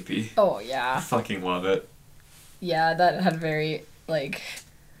creepy. Oh, yeah. I fucking love it. Yeah, that had very, like...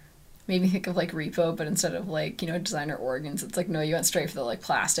 Made me think of, like, Repo, but instead of, like, you know, designer organs, it's like, no, you went straight for the, like,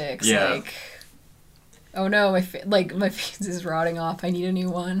 plastics. Yeah. Like, oh no, my face is rotting off. I need a new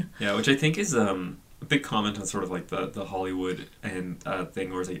one. Yeah, which I think is a big comment on sort of, like, the Hollywood and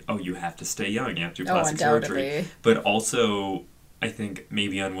thing where it's like, oh, you have to stay young, you have to do plastic surgery. But also, I think,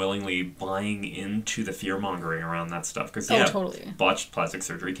 maybe unwillingly buying into the fear-mongering around that stuff. Because, totally. Botched plastic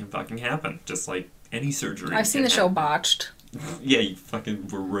surgery can fucking happen, just like any surgery. I've seen the show Botched. Yeah, you fucking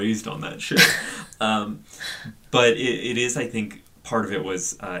were raised on that shit. But it is, I think, part of it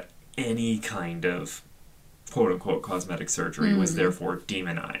was any kind of quote-unquote cosmetic surgery was therefore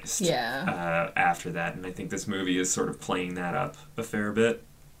demonized after that. And I think this movie is sort of playing that up a fair bit.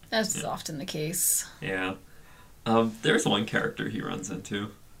 As is often the case. Yeah. There's one character he runs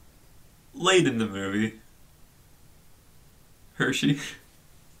into. Late in the movie. Hershey.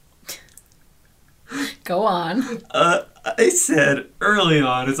 Go on. I said early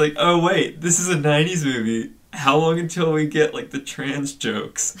on, it's like, oh wait, this is a 90s movie. How long until we get, like, the trans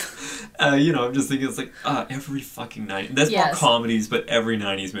jokes? You know, I'm just thinking, it's like, every fucking 90s. That's more comedies, but every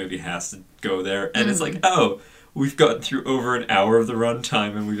 90s movie has to go there. And it's like, oh, we've gotten through over an hour of the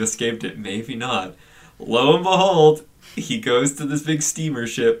runtime and we've escaped it. Maybe not. Lo and behold, he goes to this big steamer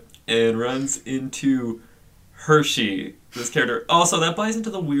ship and runs into Hershey, this character. Also, that buys into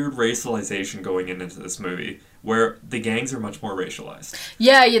the weird racialization going into this movie, where the gangs are much more racialized.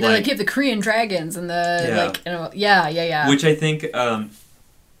 Yeah, you have the Korean dragons and the, yeah. Which I think,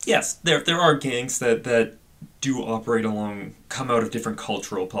 yes, there are gangs that do operate come out of different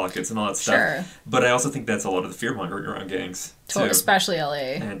cultural pockets and all that stuff. Sure. But I also think that's a lot of the fear-mongering around gangs, too. Especially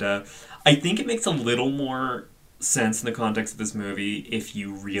LA. And I think it makes a little more sense in the context of this movie if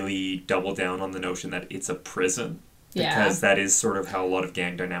you really double down on the notion that it's a prison. Because that is sort of how a lot of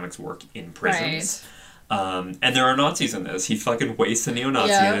gang dynamics work in prisons. Right. And there are Nazis in this. He fucking wastes a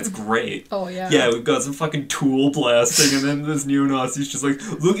neo-Nazi and it's great. Oh, yeah. Yeah, we've got some fucking Tool blasting and then this neo-Nazi's just like,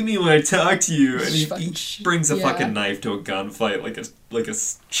 look at me when I talk to you. And he brings a fucking knife to a gunfight like a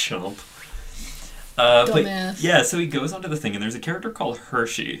chump. But yeah, so he goes onto the thing and there's a character called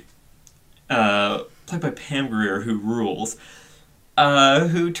Hershey, played by Pam Grier, who rules,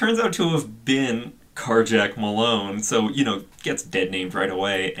 who turns out to have been Carjack Malone, so, you know, gets dead named right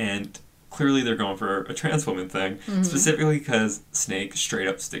away, and clearly they're going for a trans woman thing, specifically because Snake straight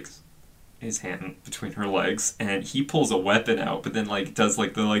up sticks his hand between her legs, and he pulls a weapon out, but then like does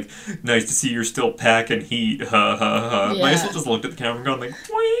like the like nice to see you're still packing heat, ha ha ha. Yeah. Might as well just looked at the camera and gone like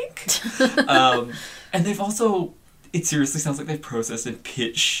wink. And they've also, it seriously sounds like they've processed and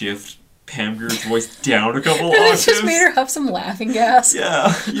pitch shift Pam Grier's voice down a couple They octaves. just made her have some laughing gas.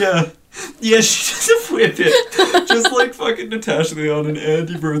 Yeah. Yeah, she doesn't whip it. Just like fucking Natasha Lyonne and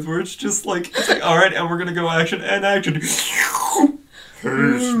Andy Berth, where it's just like, it's like, alright, and we're gonna go action and action.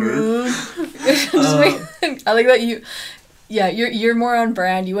 Hey, Snake. I like that you're more on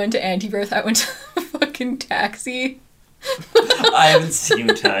brand. You went to Anti-Birth, I went to fucking Taxi. I haven't seen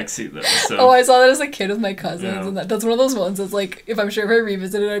Taxi though, so. Oh, I saw that as a kid with my cousins, Yeah. and that's one of those ones that's like, if I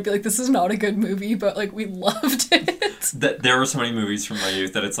revisited it, I'd be like, this is not a good movie, but like, we loved it. There are so many movies from my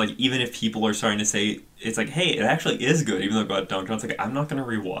youth that it's like, even if people are starting to say, it's like, hey, it actually is good, even though it got dunked on, it's like, I'm not gonna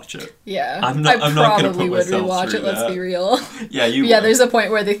rewatch it. Yeah. I'm not gonna put probably would myself rewatch through it, let's that. be real. Yeah, you Yeah, would. there's a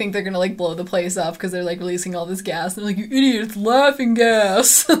point where they think they're gonna like blow the place up because they're like releasing all this gas. And they're like, you idiot, it's laughing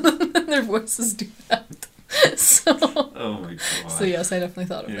gas. And then their voices do that. So, Oh my god. so yes, I definitely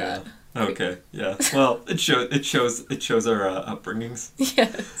thought of Yeah. that. Okay. Yeah. Well, it shows our upbringings.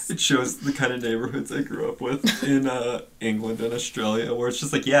 Yes. It shows the kind of neighborhoods I grew up with in England and Australia, where it's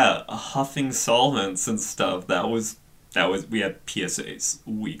just like, yeah, huffing solvents and stuff. That was we had PSAs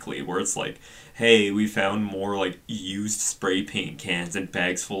weekly where it's like, hey, we found more like used spray paint cans and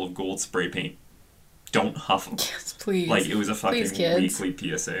bags full of gold spray paint. Don't huff them. Yes, please. Like, it was a fucking Please, kids.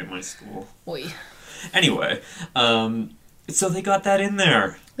 weekly PSA in my school. Oy. Anyway, so they got that in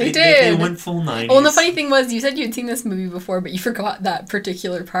there. They They did. went full 90s. Oh, and the funny thing was, you said you'd seen this movie before, but you forgot that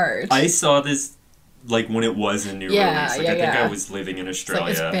particular part. I saw this like when it was a new Yeah, release. Like, yeah, I think yeah. I was living in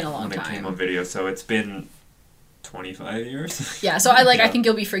Australia it's been a long when it came time. on video, so it's been 25 years. Yeah, so I Yeah. think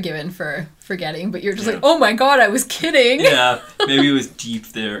you'll be forgiven for forgetting, but you're just Yeah. like, oh my god, I was kidding. Yeah, maybe it was deep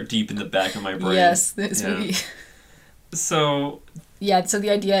in the back of my brain. Yes, this Yeah. movie. So, Yeah, so the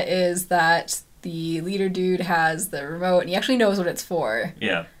idea is that the leader dude has the remote, and he actually knows what it's for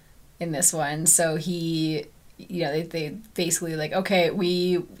yeah. in this one. So he, they basically like, okay,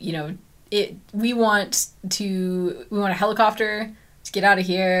 we want a helicopter to get out of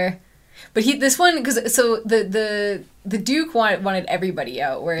here. But the Duke wanted everybody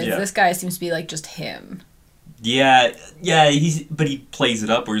out, whereas Yeah. this guy seems to be like just him. Yeah, but he plays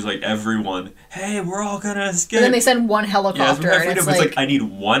it up where he's like, everyone, hey, we're all gonna escape. And then they send one yeah, helicopter, and it's it's like, I need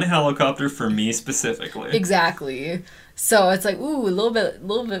one helicopter for me specifically. exactly. So it's like, ooh, a little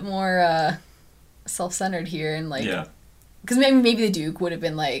bit more self-centered here, and like, Yeah, because maybe the Duke would have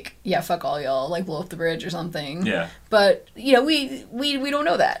been like, yeah, fuck all y'all, like blow up the bridge or something. yeah. But we don't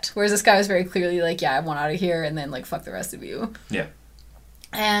know that. Whereas this guy was very clearly like, yeah, I want out of here, and then like fuck the rest of you. Yeah.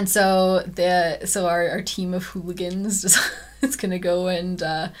 And so our team of hooligans is gonna go and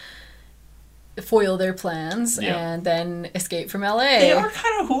foil their plans Yeah. and then escape from LA. They are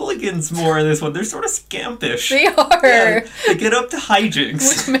kind of hooligans more in this one. They're sort of scampish. They are. Yeah, they get up to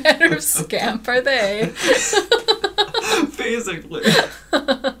hijinks, What manner of scamp are they? basically.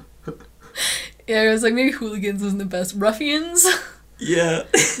 Yeah, it was like maybe hooligans wasn't the best. Ruffians? Yeah.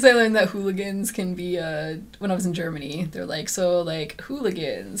 Because I learned that hooligans can be, when I was in Germany, they're like, so like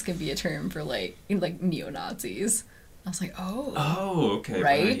hooligans can be a term for like neo-Nazis. I was like, oh. Oh, okay.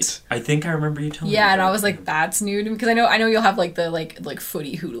 Right? I think I remember you telling me. Yeah, and that. I was like, that's new to me because I know you'll have like the like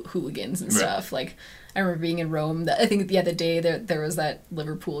footy hooligans and Right. stuff. Like I remember being in Rome. I think the other day there was that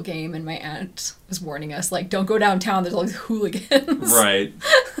Liverpool game, and my aunt was warning us like, don't go downtown. There's all these hooligans. Right.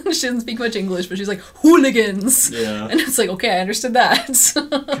 She doesn't speak much English, but she's like hooligans. Yeah. And it's like, okay, I understood that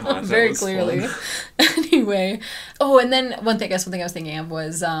that very was clearly. fun. Anyway, oh, and then one thing I was thinking of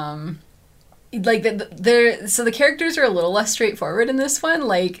was like the characters are a little less straightforward in this one.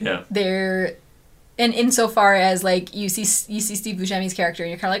 Like Yeah. they're and insofar as like you see Steve Buscemi's character and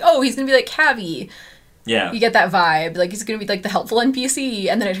you're kind of like, oh, he's gonna be like Cavi. Yeah. You get that vibe, like he's gonna be like the helpful NPC,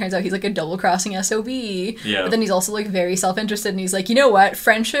 and then it turns out he's like a double-crossing SOB. Yeah. But then he's also like very self-interested, and he's like, you know what,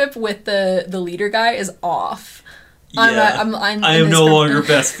 friendship with the leader guy is off. Yeah. I am no longer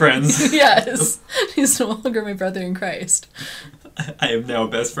best friends. Yes, he's no longer my brother in Christ. I am now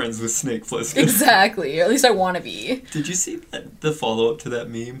best friends with Snake Plissken. Exactly, or at least I want to be. Did you see the follow-up to that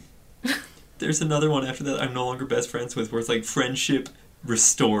meme? There's another one after that I'm no longer best friends with, where it's like, friendship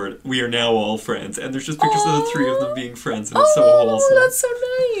restored. We are now all friends. And there's just pictures of the three of them being friends, and it's so wholesome. That's so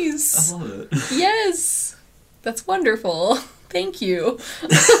nice. I love it. Yes, that's wonderful. Thank you.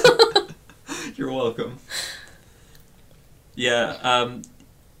 You're welcome. Yeah,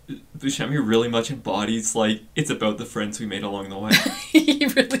 Buscemi really much embodies, like, it's about the friends we made along the way. He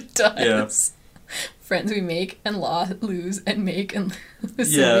really does. Friends we make and lose and make and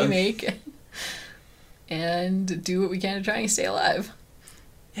lose Yeah. and we make. and do what we can to try and stay alive.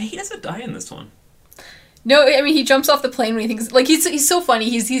 Yeah, he doesn't die in this one. No, I mean, he jumps off the plane when he thinks, like, he's so funny.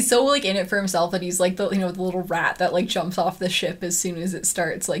 He's so, like, in it for himself that he's, like, the little rat that, like, jumps off the ship as soon as it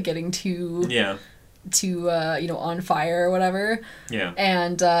starts, like, getting too on fire or whatever. Yeah.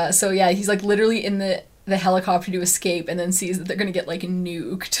 And, so, yeah, he's, like, literally in the helicopter to escape and then sees that they're gonna get, like,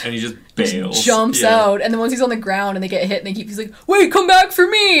 nuked. And he just bails. Just jumps out. And then once he's on the ground and they get hit and he's like, wait, come back for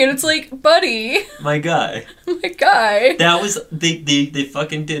me! And it's like, buddy. My guy. My guy. That was, they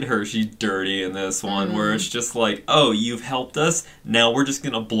fucking did Hershey dirty in this one, where it's just like, oh, you've helped us, now we're just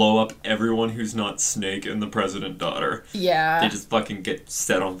gonna blow up everyone who's not Snake and the President daughter. Yeah. They just fucking get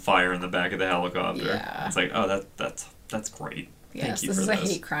set on fire in the back of the helicopter. Yeah. It's like, oh, that's great. Yes, Thank you this for is this.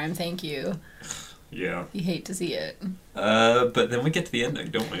 a hate crime, thank you. Yeah. You hate to see it. But then we get to the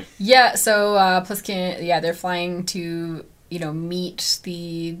ending, don't we? Yeah, so Pliskin, they're flying to, meet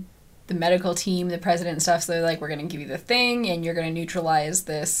the medical team, the president and stuff, so they're like, we're going to give you the thing, and you're going to neutralize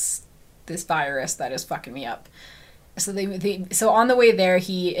this virus that is fucking me up. So so on the way there,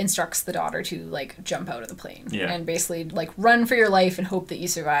 he instructs the daughter to, like, jump out of the plane. Yeah. And basically, like, run for your life and hope that you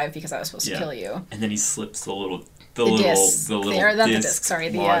survive because I was supposed to kill you. And then he slips the little disc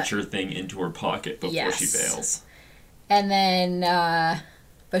launcher thing into her pocket before she bails. And then,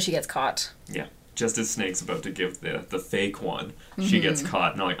 but she gets caught. Yeah. Just as Snake's about to give the fake one, she gets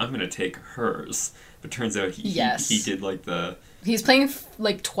caught, and I'm like, I'm going to take hers. But turns out he did, like, He's playing,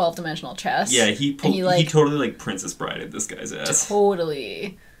 like, 12-dimensional chess. Yeah, he totally, like, Princess Brided this guy's ass.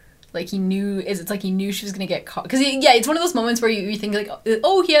 Totally. Like, he knew she was gonna get caught. Because, it's one of those moments where you think, like,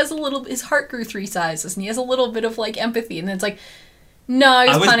 oh, he has his heart grew 3 sizes, and he has a little bit of, like, empathy, and then it's like, no, he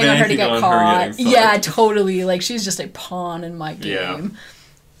was planning on her to get caught. Yeah, totally. Like, she's just a pawn in my game. Yeah.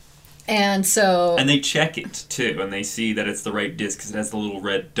 And so... And they check it, too, and they see that it's the right disc because it has the little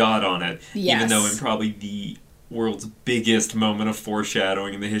red dot on it. Yes. Even though in probably the world's biggest moment of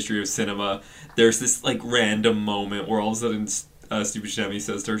foreshadowing in the history of cinema, there's this, like, random moment where all of a sudden... Steve Buscemi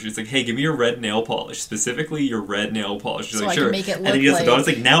says to her, she's like, hey, give me your red nail polish. Specifically, your red nail polish. She's like, sure. Can make it look and then he does the dot. It's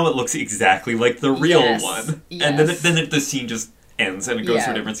like, now it looks exactly like the real one. Yes. And then the scene just ends, and it goes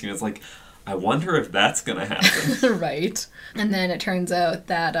to a different scene. It's like, I wonder if that's going to happen. Right. And then it turns out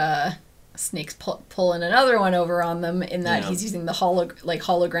that Snake's pulling another one over on them in that he's using the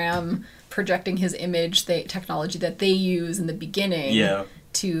hologram projecting his image technology that they use in the beginning. Yeah.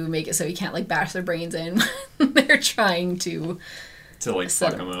 To make it so he can't, like, bash their brains in when they're trying to like,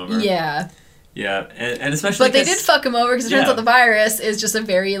 fuck him over. Yeah. Yeah, and especially But they did fuck him over because it turns out the virus is just a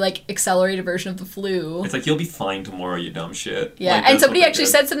very, like, accelerated version of the flu. It's like, you'll be fine tomorrow, you dumb shit. Yeah, like, and somebody actually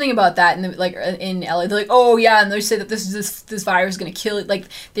said something about that in LA. They're like, oh, yeah, and they say that this virus is going to kill it. Like,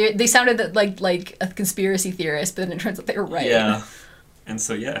 they sounded like a conspiracy theorist, but then it turns out they were right. Yeah. And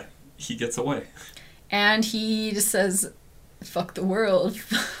so, he gets away. And he just says... fuck the world.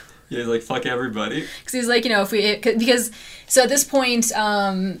 Yeah, he's like, fuck everybody. Because he's like, so at this point,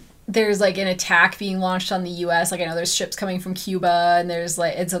 there's, like, an attack being launched on the U.S. Like, I know there's ships coming from Cuba, and there's,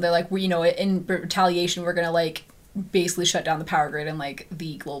 like, and so they're like, in retaliation, we're gonna, like, basically shut down the power grid in, like,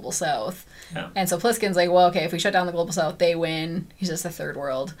 the global south. Yeah. And so Pliskin's like, well, okay, if we shut down the global south, they win. He's just the third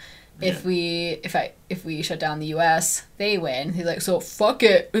world. If we shut down the U.S., they win. He's like, so fuck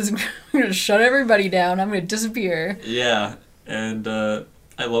it. I'm gonna shut everybody down. I'm gonna disappear. Yeah. And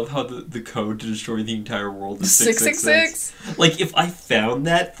I love how the code to destroy the entire world is 666. Like, if I found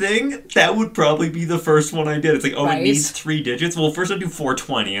that thing, that would probably be the first one I did. It's like, oh, It needs 3 digits? Well, first I'd do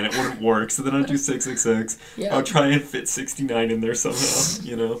 420, and it wouldn't work, so then I'd do 666. Yeah. I'll try and fit 69 in there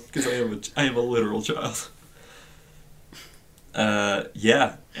somehow, because I am a literal child.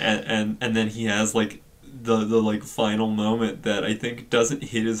 Yeah. And then he has, like, the like final moment that I think doesn't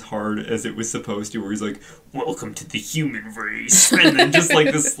hit as hard as it was supposed to, where he's like, welcome to the human race, and then just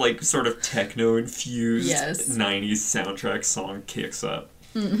like this like sort of techno infused 90s soundtrack song kicks up.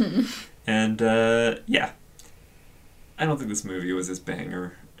 And I don't think this movie was as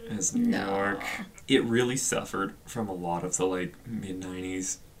banger as New York. It really suffered from a lot of the like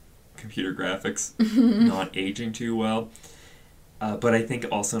mid-90s computer graphics not aging too well, but I think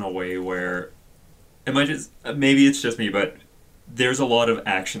also in a way where maybe it's just me, but there's a lot of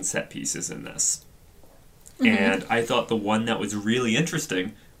action set pieces in this. And I thought the one that was really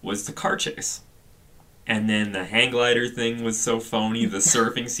interesting was the car chase. And then the hang glider thing was so phony, the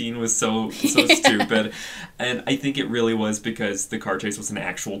surfing scene was so stupid. And I think it really was because the car chase was an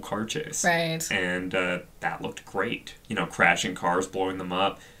actual car chase. Right. And that looked great. Crashing cars, blowing them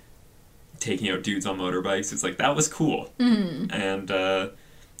up, taking out dudes on motorbikes. It's like, that was cool. And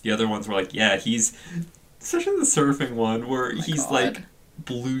the other ones were like, he's... Especially the surfing one, where he's, like,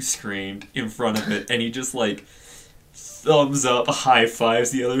 blue screened in front of it, and he just, like, thumbs up, high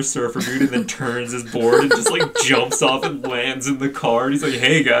fives the other surfer dude, and then turns his board and just, like, jumps off and lands in the car, and he's like,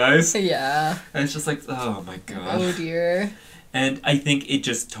 hey, guys. Yeah. And it's just like, oh, my God. Oh, dear. And I think it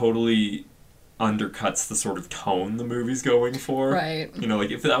just totally undercuts the sort of tone the movie's going for. Right. You know,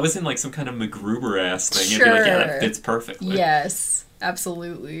 like, if that was in, like, some kind of MacGruber-ass thing, Sure. it'd be like, yeah, that fits perfectly. Yes,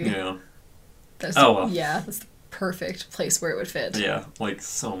 absolutely. Yeah. Well. Yeah, that's the perfect place where it would fit. Yeah, like,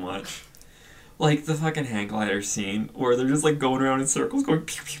 so much. Like, the fucking hang glider scene, where they're just, like, going around in circles, going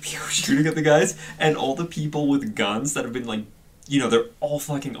pew, pew, pew, shooting at the guys, and all the people with guns that have been, like, you know, they're all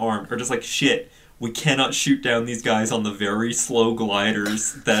fucking armed, are just like, shit, we cannot shoot down these guys on the very slow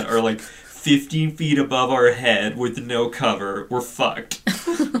gliders that are, like, 15 feet above our head with no cover. We're fucked.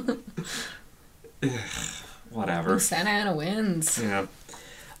 Whatever. Santa Ana wins. Yeah.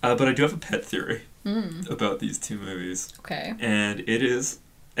 But I do have a pet theory about these two movies. Okay. And it is,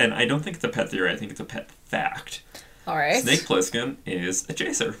 and I don't think it's a pet theory, I think it's a pet fact. All right. Snake Plissken is a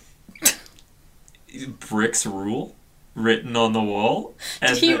chaser. Brick's rule written on the wall.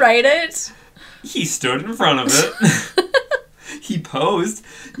 Did he write it? He stood in front of it. He posed.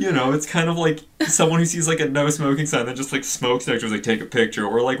 You know, it's kind of like someone who sees, like, a no smoking sign that just, like, smokes next to us, like, take a picture.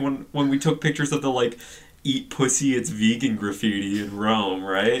 Or, like, when we took pictures of the, like, eat pussy, it's vegan graffiti in Rome,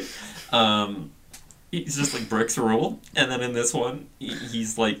 right? He's just like Brick's rule. And then in this one,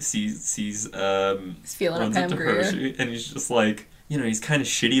 he's like, sees he's feeling runs a into Hershey, and he's just like, you know, he's kind of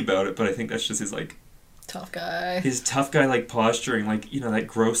shitty about it, but I think that's just his, like, tough guy. His tough guy, like, posturing, like, you know, that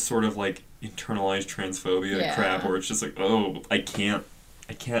gross sort of, like, internalized transphobia crap, where it's just like, oh, I can't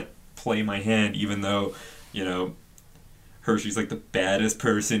play my hand, even though, you know, Hershey's, like, the baddest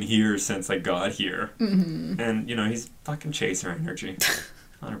person here since I got here. Mm-hmm. And, you know, he's fucking chaser energy.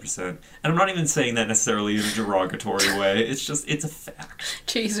 100%. And I'm not even saying that necessarily in a derogatory way. It's just, it's a fact.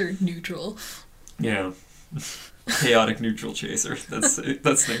 Chaser neutral. Yeah. Chaotic neutral chaser. That's Snake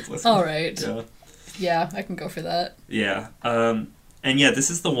Plissken. All right. Yeah. Yeah, I can go for that. Yeah. And yeah, this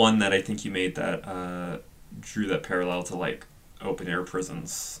is the one that I think you made that, drew that parallel to, like, open air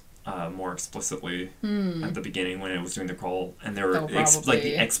prisons more explicitly at the beginning when it was doing the crawl, and there were like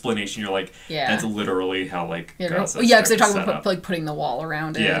the explanation. You're like, that's literally how, like, because they're talking about like putting the wall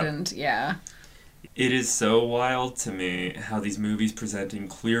around it, and it is so wild to me how these movies presenting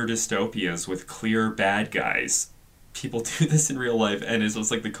clear dystopias with clear bad guys, people do this in real life, and it's just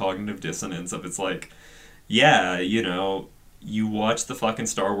like the cognitive dissonance of, it's like, yeah, you know, you watch the fucking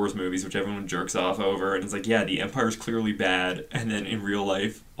Star Wars movies, which everyone jerks off over, and it's like, yeah, the Empire's clearly bad, and then in real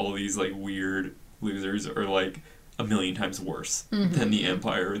life, all these, like, weird losers are, like, 1,000,000 times worse than the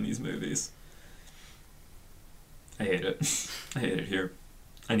Empire in these movies. I hate it. I hate it here.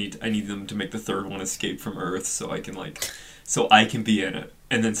 I need them to make the third one Escape from Earth so I can be in it,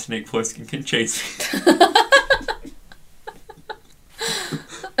 and then Snake Plissken can chase me.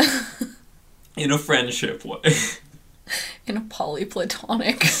 In a friendship way. In a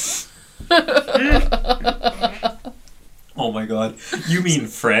polyplatonic. Oh my god. You mean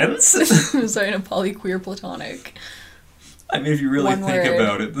friends? Sorry, in a polyqueer platonic. I mean, if you really think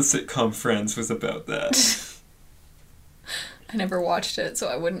about it, the sitcom Friends was about that. I never watched it, so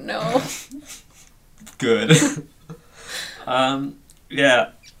I wouldn't know. Good. Yeah,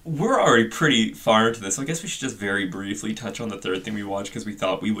 we're already pretty far into this, so I guess we should just very briefly touch on the third thing we watched, because we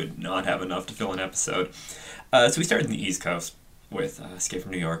thought we would not have enough to fill an episode. So we started in the East Coast with Escape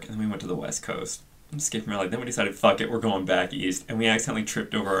from New York, and then we went to the West Coast. Escape from LA. Then we decided, fuck it, we're going back east, and we accidentally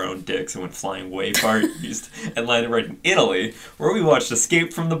tripped over our own dicks and went flying way far east and landed right in Italy, where we watched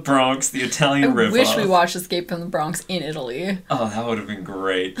Escape from the Bronx, the Italian ripoff. I wish we watched Escape from the Bronx in Italy. Oh, that would have been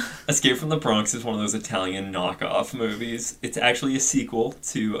great. Escape from the Bronx is one of those Italian knockoff movies. It's actually a sequel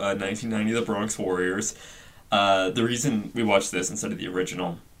to 1990 The Bronx Warriors. The reason we watched this instead of the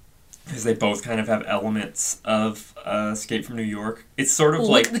original, because they both kind of have elements of Escape from New York. It's sort of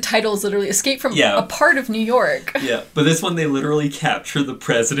like... the title is literally Escape from a part of New York. Yeah, but this one they literally capture the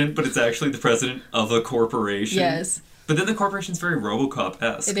president, but it's actually the president of a corporation. Yes. But then the corporation's very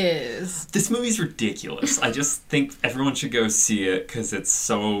RoboCop-esque. It is. This movie's ridiculous. I just think everyone should go see it, because it's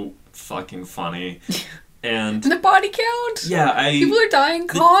so fucking funny. And the body count? Yeah, people are dying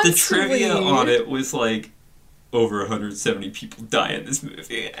constantly. The trivia on it was like, over 170 people die in this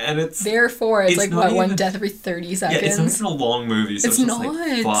movie, and therefore it's like what, one death every 30 seconds. Yeah, it's not even a long movie, so it's just not.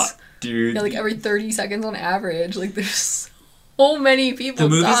 Like, fuck, dude. Yeah, like every 30 seconds on average. Like there's so many people. The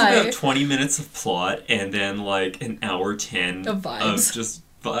movie's about 20 minutes of plot, and then like an hour 10 of vibes. Of just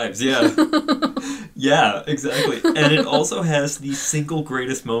vibes. Yeah, yeah, exactly. And it also has the single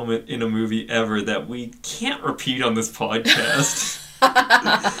greatest moment in a movie ever that we can't repeat on this podcast.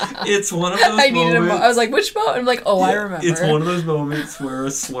 It's one of those moments. I was like, which moment? I'm like, I remember. It's one of those moments where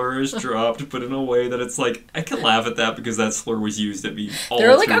a slur is dropped, but in a way that it's like, I can laugh at that because that slur was used at me all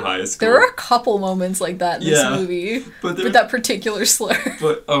through high school. There are a couple moments like that in this movie. With that particular slur.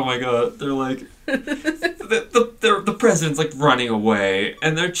 But, oh my god, they're like... the president's like running away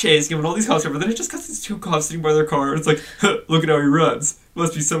and they're chasing him and all these cops, but then it just got these two cops sitting by their car and it's like, look at how he runs,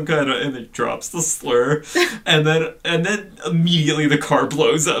 must be some kind of, and it drops the slur and then immediately the car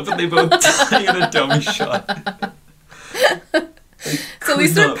blows up and they both die in a dummy shot. So at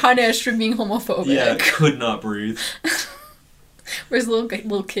least they're punished for being homophobic. Yeah, could not breathe. Whereas the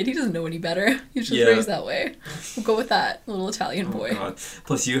little kid, he doesn't know any better. He's just raised that way. We'll go with that, little Italian boy. God.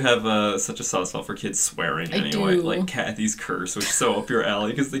 Plus, you have such a soft spot for kids swearing anyway. Like Kathy's curse, which is so up your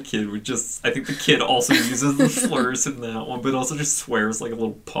alley because the kid would just... I think the kid also uses the slurs in that one, but also just swears like a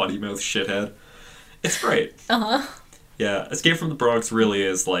little potty mouth shithead. It's great. Uh-huh. Yeah, Escape from the Bronx really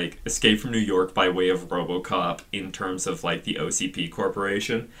is like Escape from New York by way of RoboCop in terms of like the OCP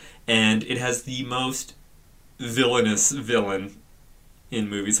Corporation. And it has the most villainous villain in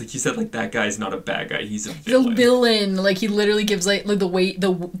movies. Like you said, like that guy's not a bad guy, he's a villain. The villain, like he literally gives like the way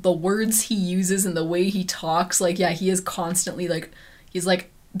the words he uses and the way he talks, like he is constantly like, he's like,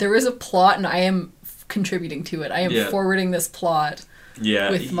 there is a plot and I am contributing to it. I am forwarding this plot.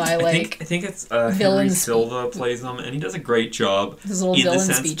 Yeah, with my I think it's Henry Silva plays him, and he does a great job. His little villain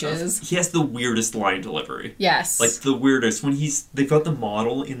speeches. He has the weirdest line delivery. Yes, like the weirdest when they've got the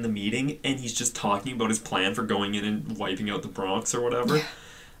model in the meeting, and he's just talking about his plan for going in and wiping out the Bronx or whatever.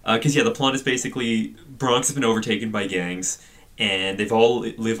 Because the plot is basically Bronx has been overtaken by gangs. And they've all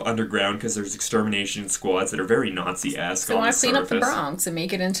live underground because there's extermination squads that are very Nazi-esque. So they want to clean up the Bronx and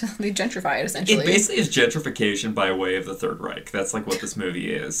make it into gentrify it, essentially. It basically is gentrification by way of the Third Reich. That's like what this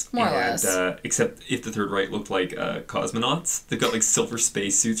movie is. More or less. Except if the Third Reich looked like cosmonauts. They've got like silver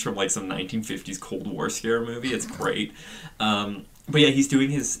spacesuits from like some 1950s Cold War scare movie. It's great. But yeah, he's doing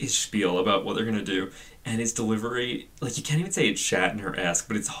his spiel about what they're going to do. And his delivery, like, you can't even say it's Shatner-esque,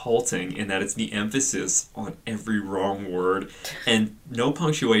 but it's halting in that it's the emphasis on every wrong word. And no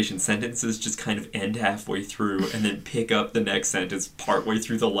punctuation. Sentences just kind of end halfway through and then pick up the next sentence partway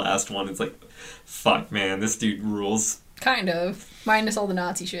through the last one. It's like, fuck, man, this dude rules. Kind of. Minus all the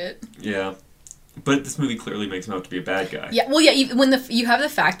Nazi shit. Yeah. But this movie clearly makes him out to be a bad guy. Yeah, well, yeah, even when you have the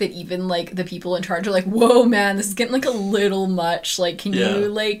fact that even, like, the people in charge are like, whoa, man, this is getting, like, a little much. Like, can you,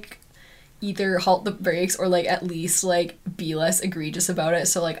 like... either halt the brakes or like at least like be less egregious about it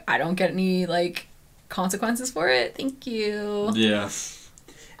so like I don't get any like consequences for it. Thank you. Yeah.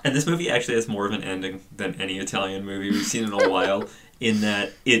 And this movie actually has more of an ending than any Italian movie we've seen in a while, in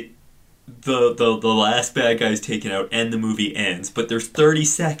that the last bad guy is taken out and the movie ends, but there's 30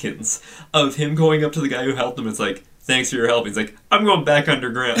 seconds of him going up to the guy who helped him. It's like, thanks for your help. He's like, I'm going back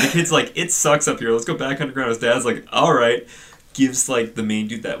underground. The kid's like, it sucks up here, let's go back underground. His dad's like, alright. Gives like the main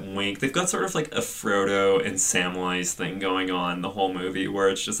dude that wink. They've got sort of like a Frodo and Samwise thing going on the whole movie, where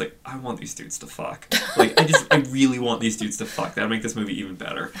it's just like, I want these dudes to fuck. Like I really want these dudes to fuck. That'll make this movie even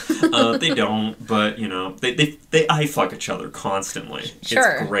better. They don't, but you know, they eye fuck each other constantly.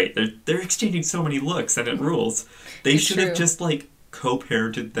 Sure. It's great. They're exchanging so many looks and it rules. They should have just like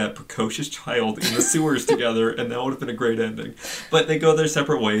co-parented that precocious child in the sewers together, and that would have been a great ending. But they go their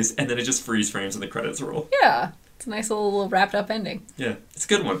separate ways, and then it just freeze frames and the credits roll. Yeah. It's a nice little wrapped up ending. Yeah, it's a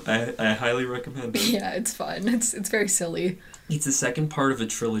good one. I highly recommend it. Yeah, it's fun. It's very silly. It's the second part of a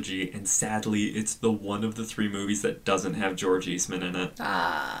trilogy, and sadly, it's the one of the three movies that doesn't have George Eastman in it.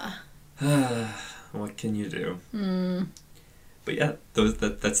 What can you do? But yeah,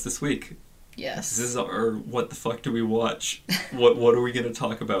 that's this week. Yes. This is our what the fuck do we watch? What are we going to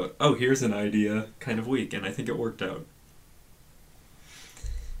talk about? Oh, here's an idea kind of week, and I think it worked out.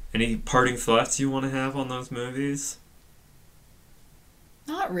 Any parting thoughts you want to have on those movies?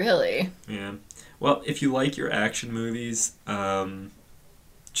 Not really. Yeah. Well, if you like your action movies,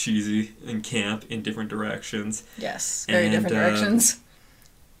 cheesy and camp in different directions. Yes, very different directions.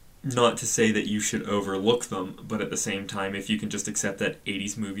 Not to say that you should overlook them, but at the same time, if you can just accept that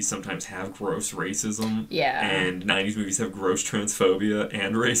 80s movies sometimes have gross racism, and 90s movies have gross transphobia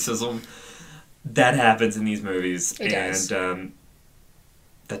and racism, that happens in these movies. It does. And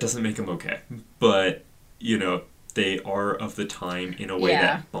that doesn't make them okay. But, you know, they are of the time in a way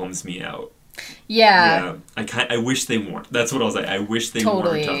that bums me out. Yeah. I wish they weren't. That's what I'll say. I wish they weren't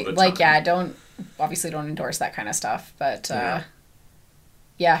of the time. Like, don't endorse that kind of stuff. But,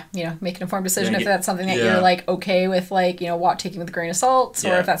 you know, make an informed decision if that's something that you're, like, okay with, like, you know, taking with a grain of salt.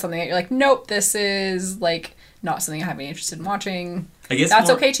 Or if that's something that you're like, nope, this is, like, not something I have any interest in watching. I guess that's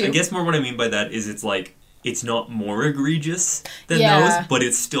okay, too. I guess more what I mean by that is it's like, it's not more egregious than Yeah. those, but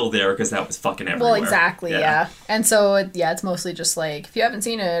it's still there because that was fucking everywhere. Well, exactly, yeah. And so, yeah, it's mostly just like, if you haven't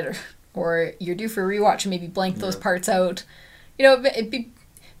seen it, or you're due for a rewatch, and maybe blank those parts out, you know,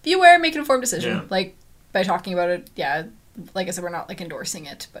 be aware, make an informed decision. Yeah. Like, by talking about it, yeah, like I said, we're not, like, endorsing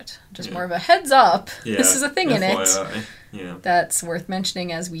it, but just more of a heads up, this is a thing in it FYI. Yeah. that's worth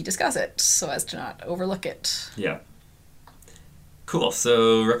mentioning as we discuss it, so as to not overlook it. Yeah. Cool.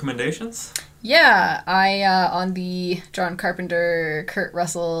 So, recommendations? Yeah, I, on the John Carpenter, Kurt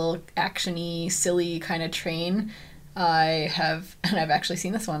Russell, action-y, silly kind of train, I've actually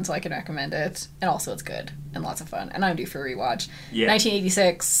seen this one, so I can recommend it. And also it's good and lots of fun. And I'm due for a rewatch. Yeah.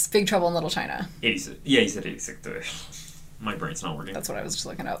 1986, Big Trouble in Little China. 86. Yeah, you said 86. My brain's not working. That's what I was just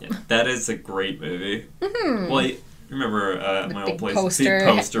looking up. Yeah, that is a great movie. Mm-hmm. Well, remember my old place? Poster, big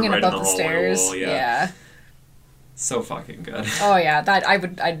poster hanging right in the above the hallway stairs. wall. Yeah. So fucking good. Oh yeah, that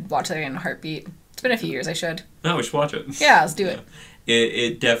I'd watch that in a heartbeat. It's been a few years. I should. No, we should watch it. Yeah, let's do it.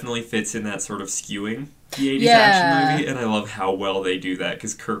 It definitely fits in that sort of skewing the 80s Yeah. action movie, and I love how well they do that,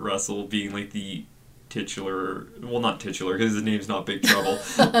 because Kurt Russell being like the titular, well, not titular, because his name's not Big Trouble.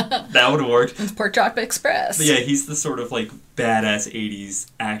 That would have worked. It's Pork Chop Express. But yeah, he's the sort of like badass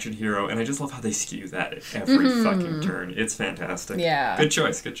 80s action hero, and I just love how they skew that at every fucking turn. It's fantastic. Yeah. Good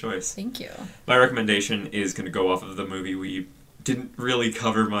choice, good choice. Thank you. My recommendation is going to go off of the movie we didn't really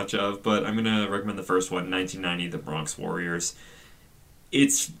cover much of, but I'm going to recommend the first one, 1990, The Bronx Warriors.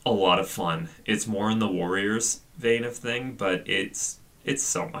 It's a lot of fun. It's more in the Warriors vein of thing, but it's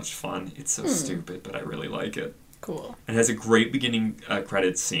so much fun. It's so stupid, but I really like it. Cool. It has a great beginning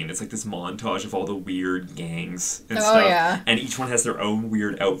credits scene. It's like this montage of all the weird gangs and Oh, stuff. yeah. And each one has their own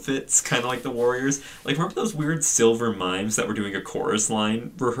weird outfits, kind of like the Warriors. Like, remember those weird silver mimes that were doing a chorus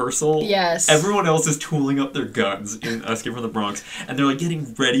line rehearsal? Yes. Everyone else is tooling up their guns in Escape from the Bronx, and they're like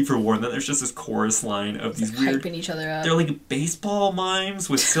getting ready for war, and then there's just this chorus line of these weird... Hyping each other up. They're like baseball mimes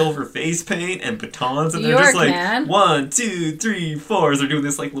with silver face paint and batons, and New they're just York, like, man. 1, 2, 3, 4, as they're doing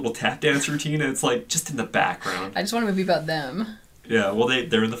this like little tap dance routine, and it's like just in the background. I just want a movie about them. Yeah, well,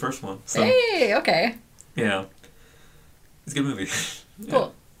 they're in the first one. So, Hey, okay. yeah. It's a good movie. Yeah.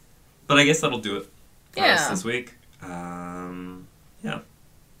 Cool. But I guess that'll do it for us Yeah. this week. Yeah.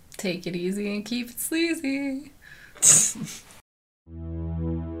 Take it easy and keep it sleazy.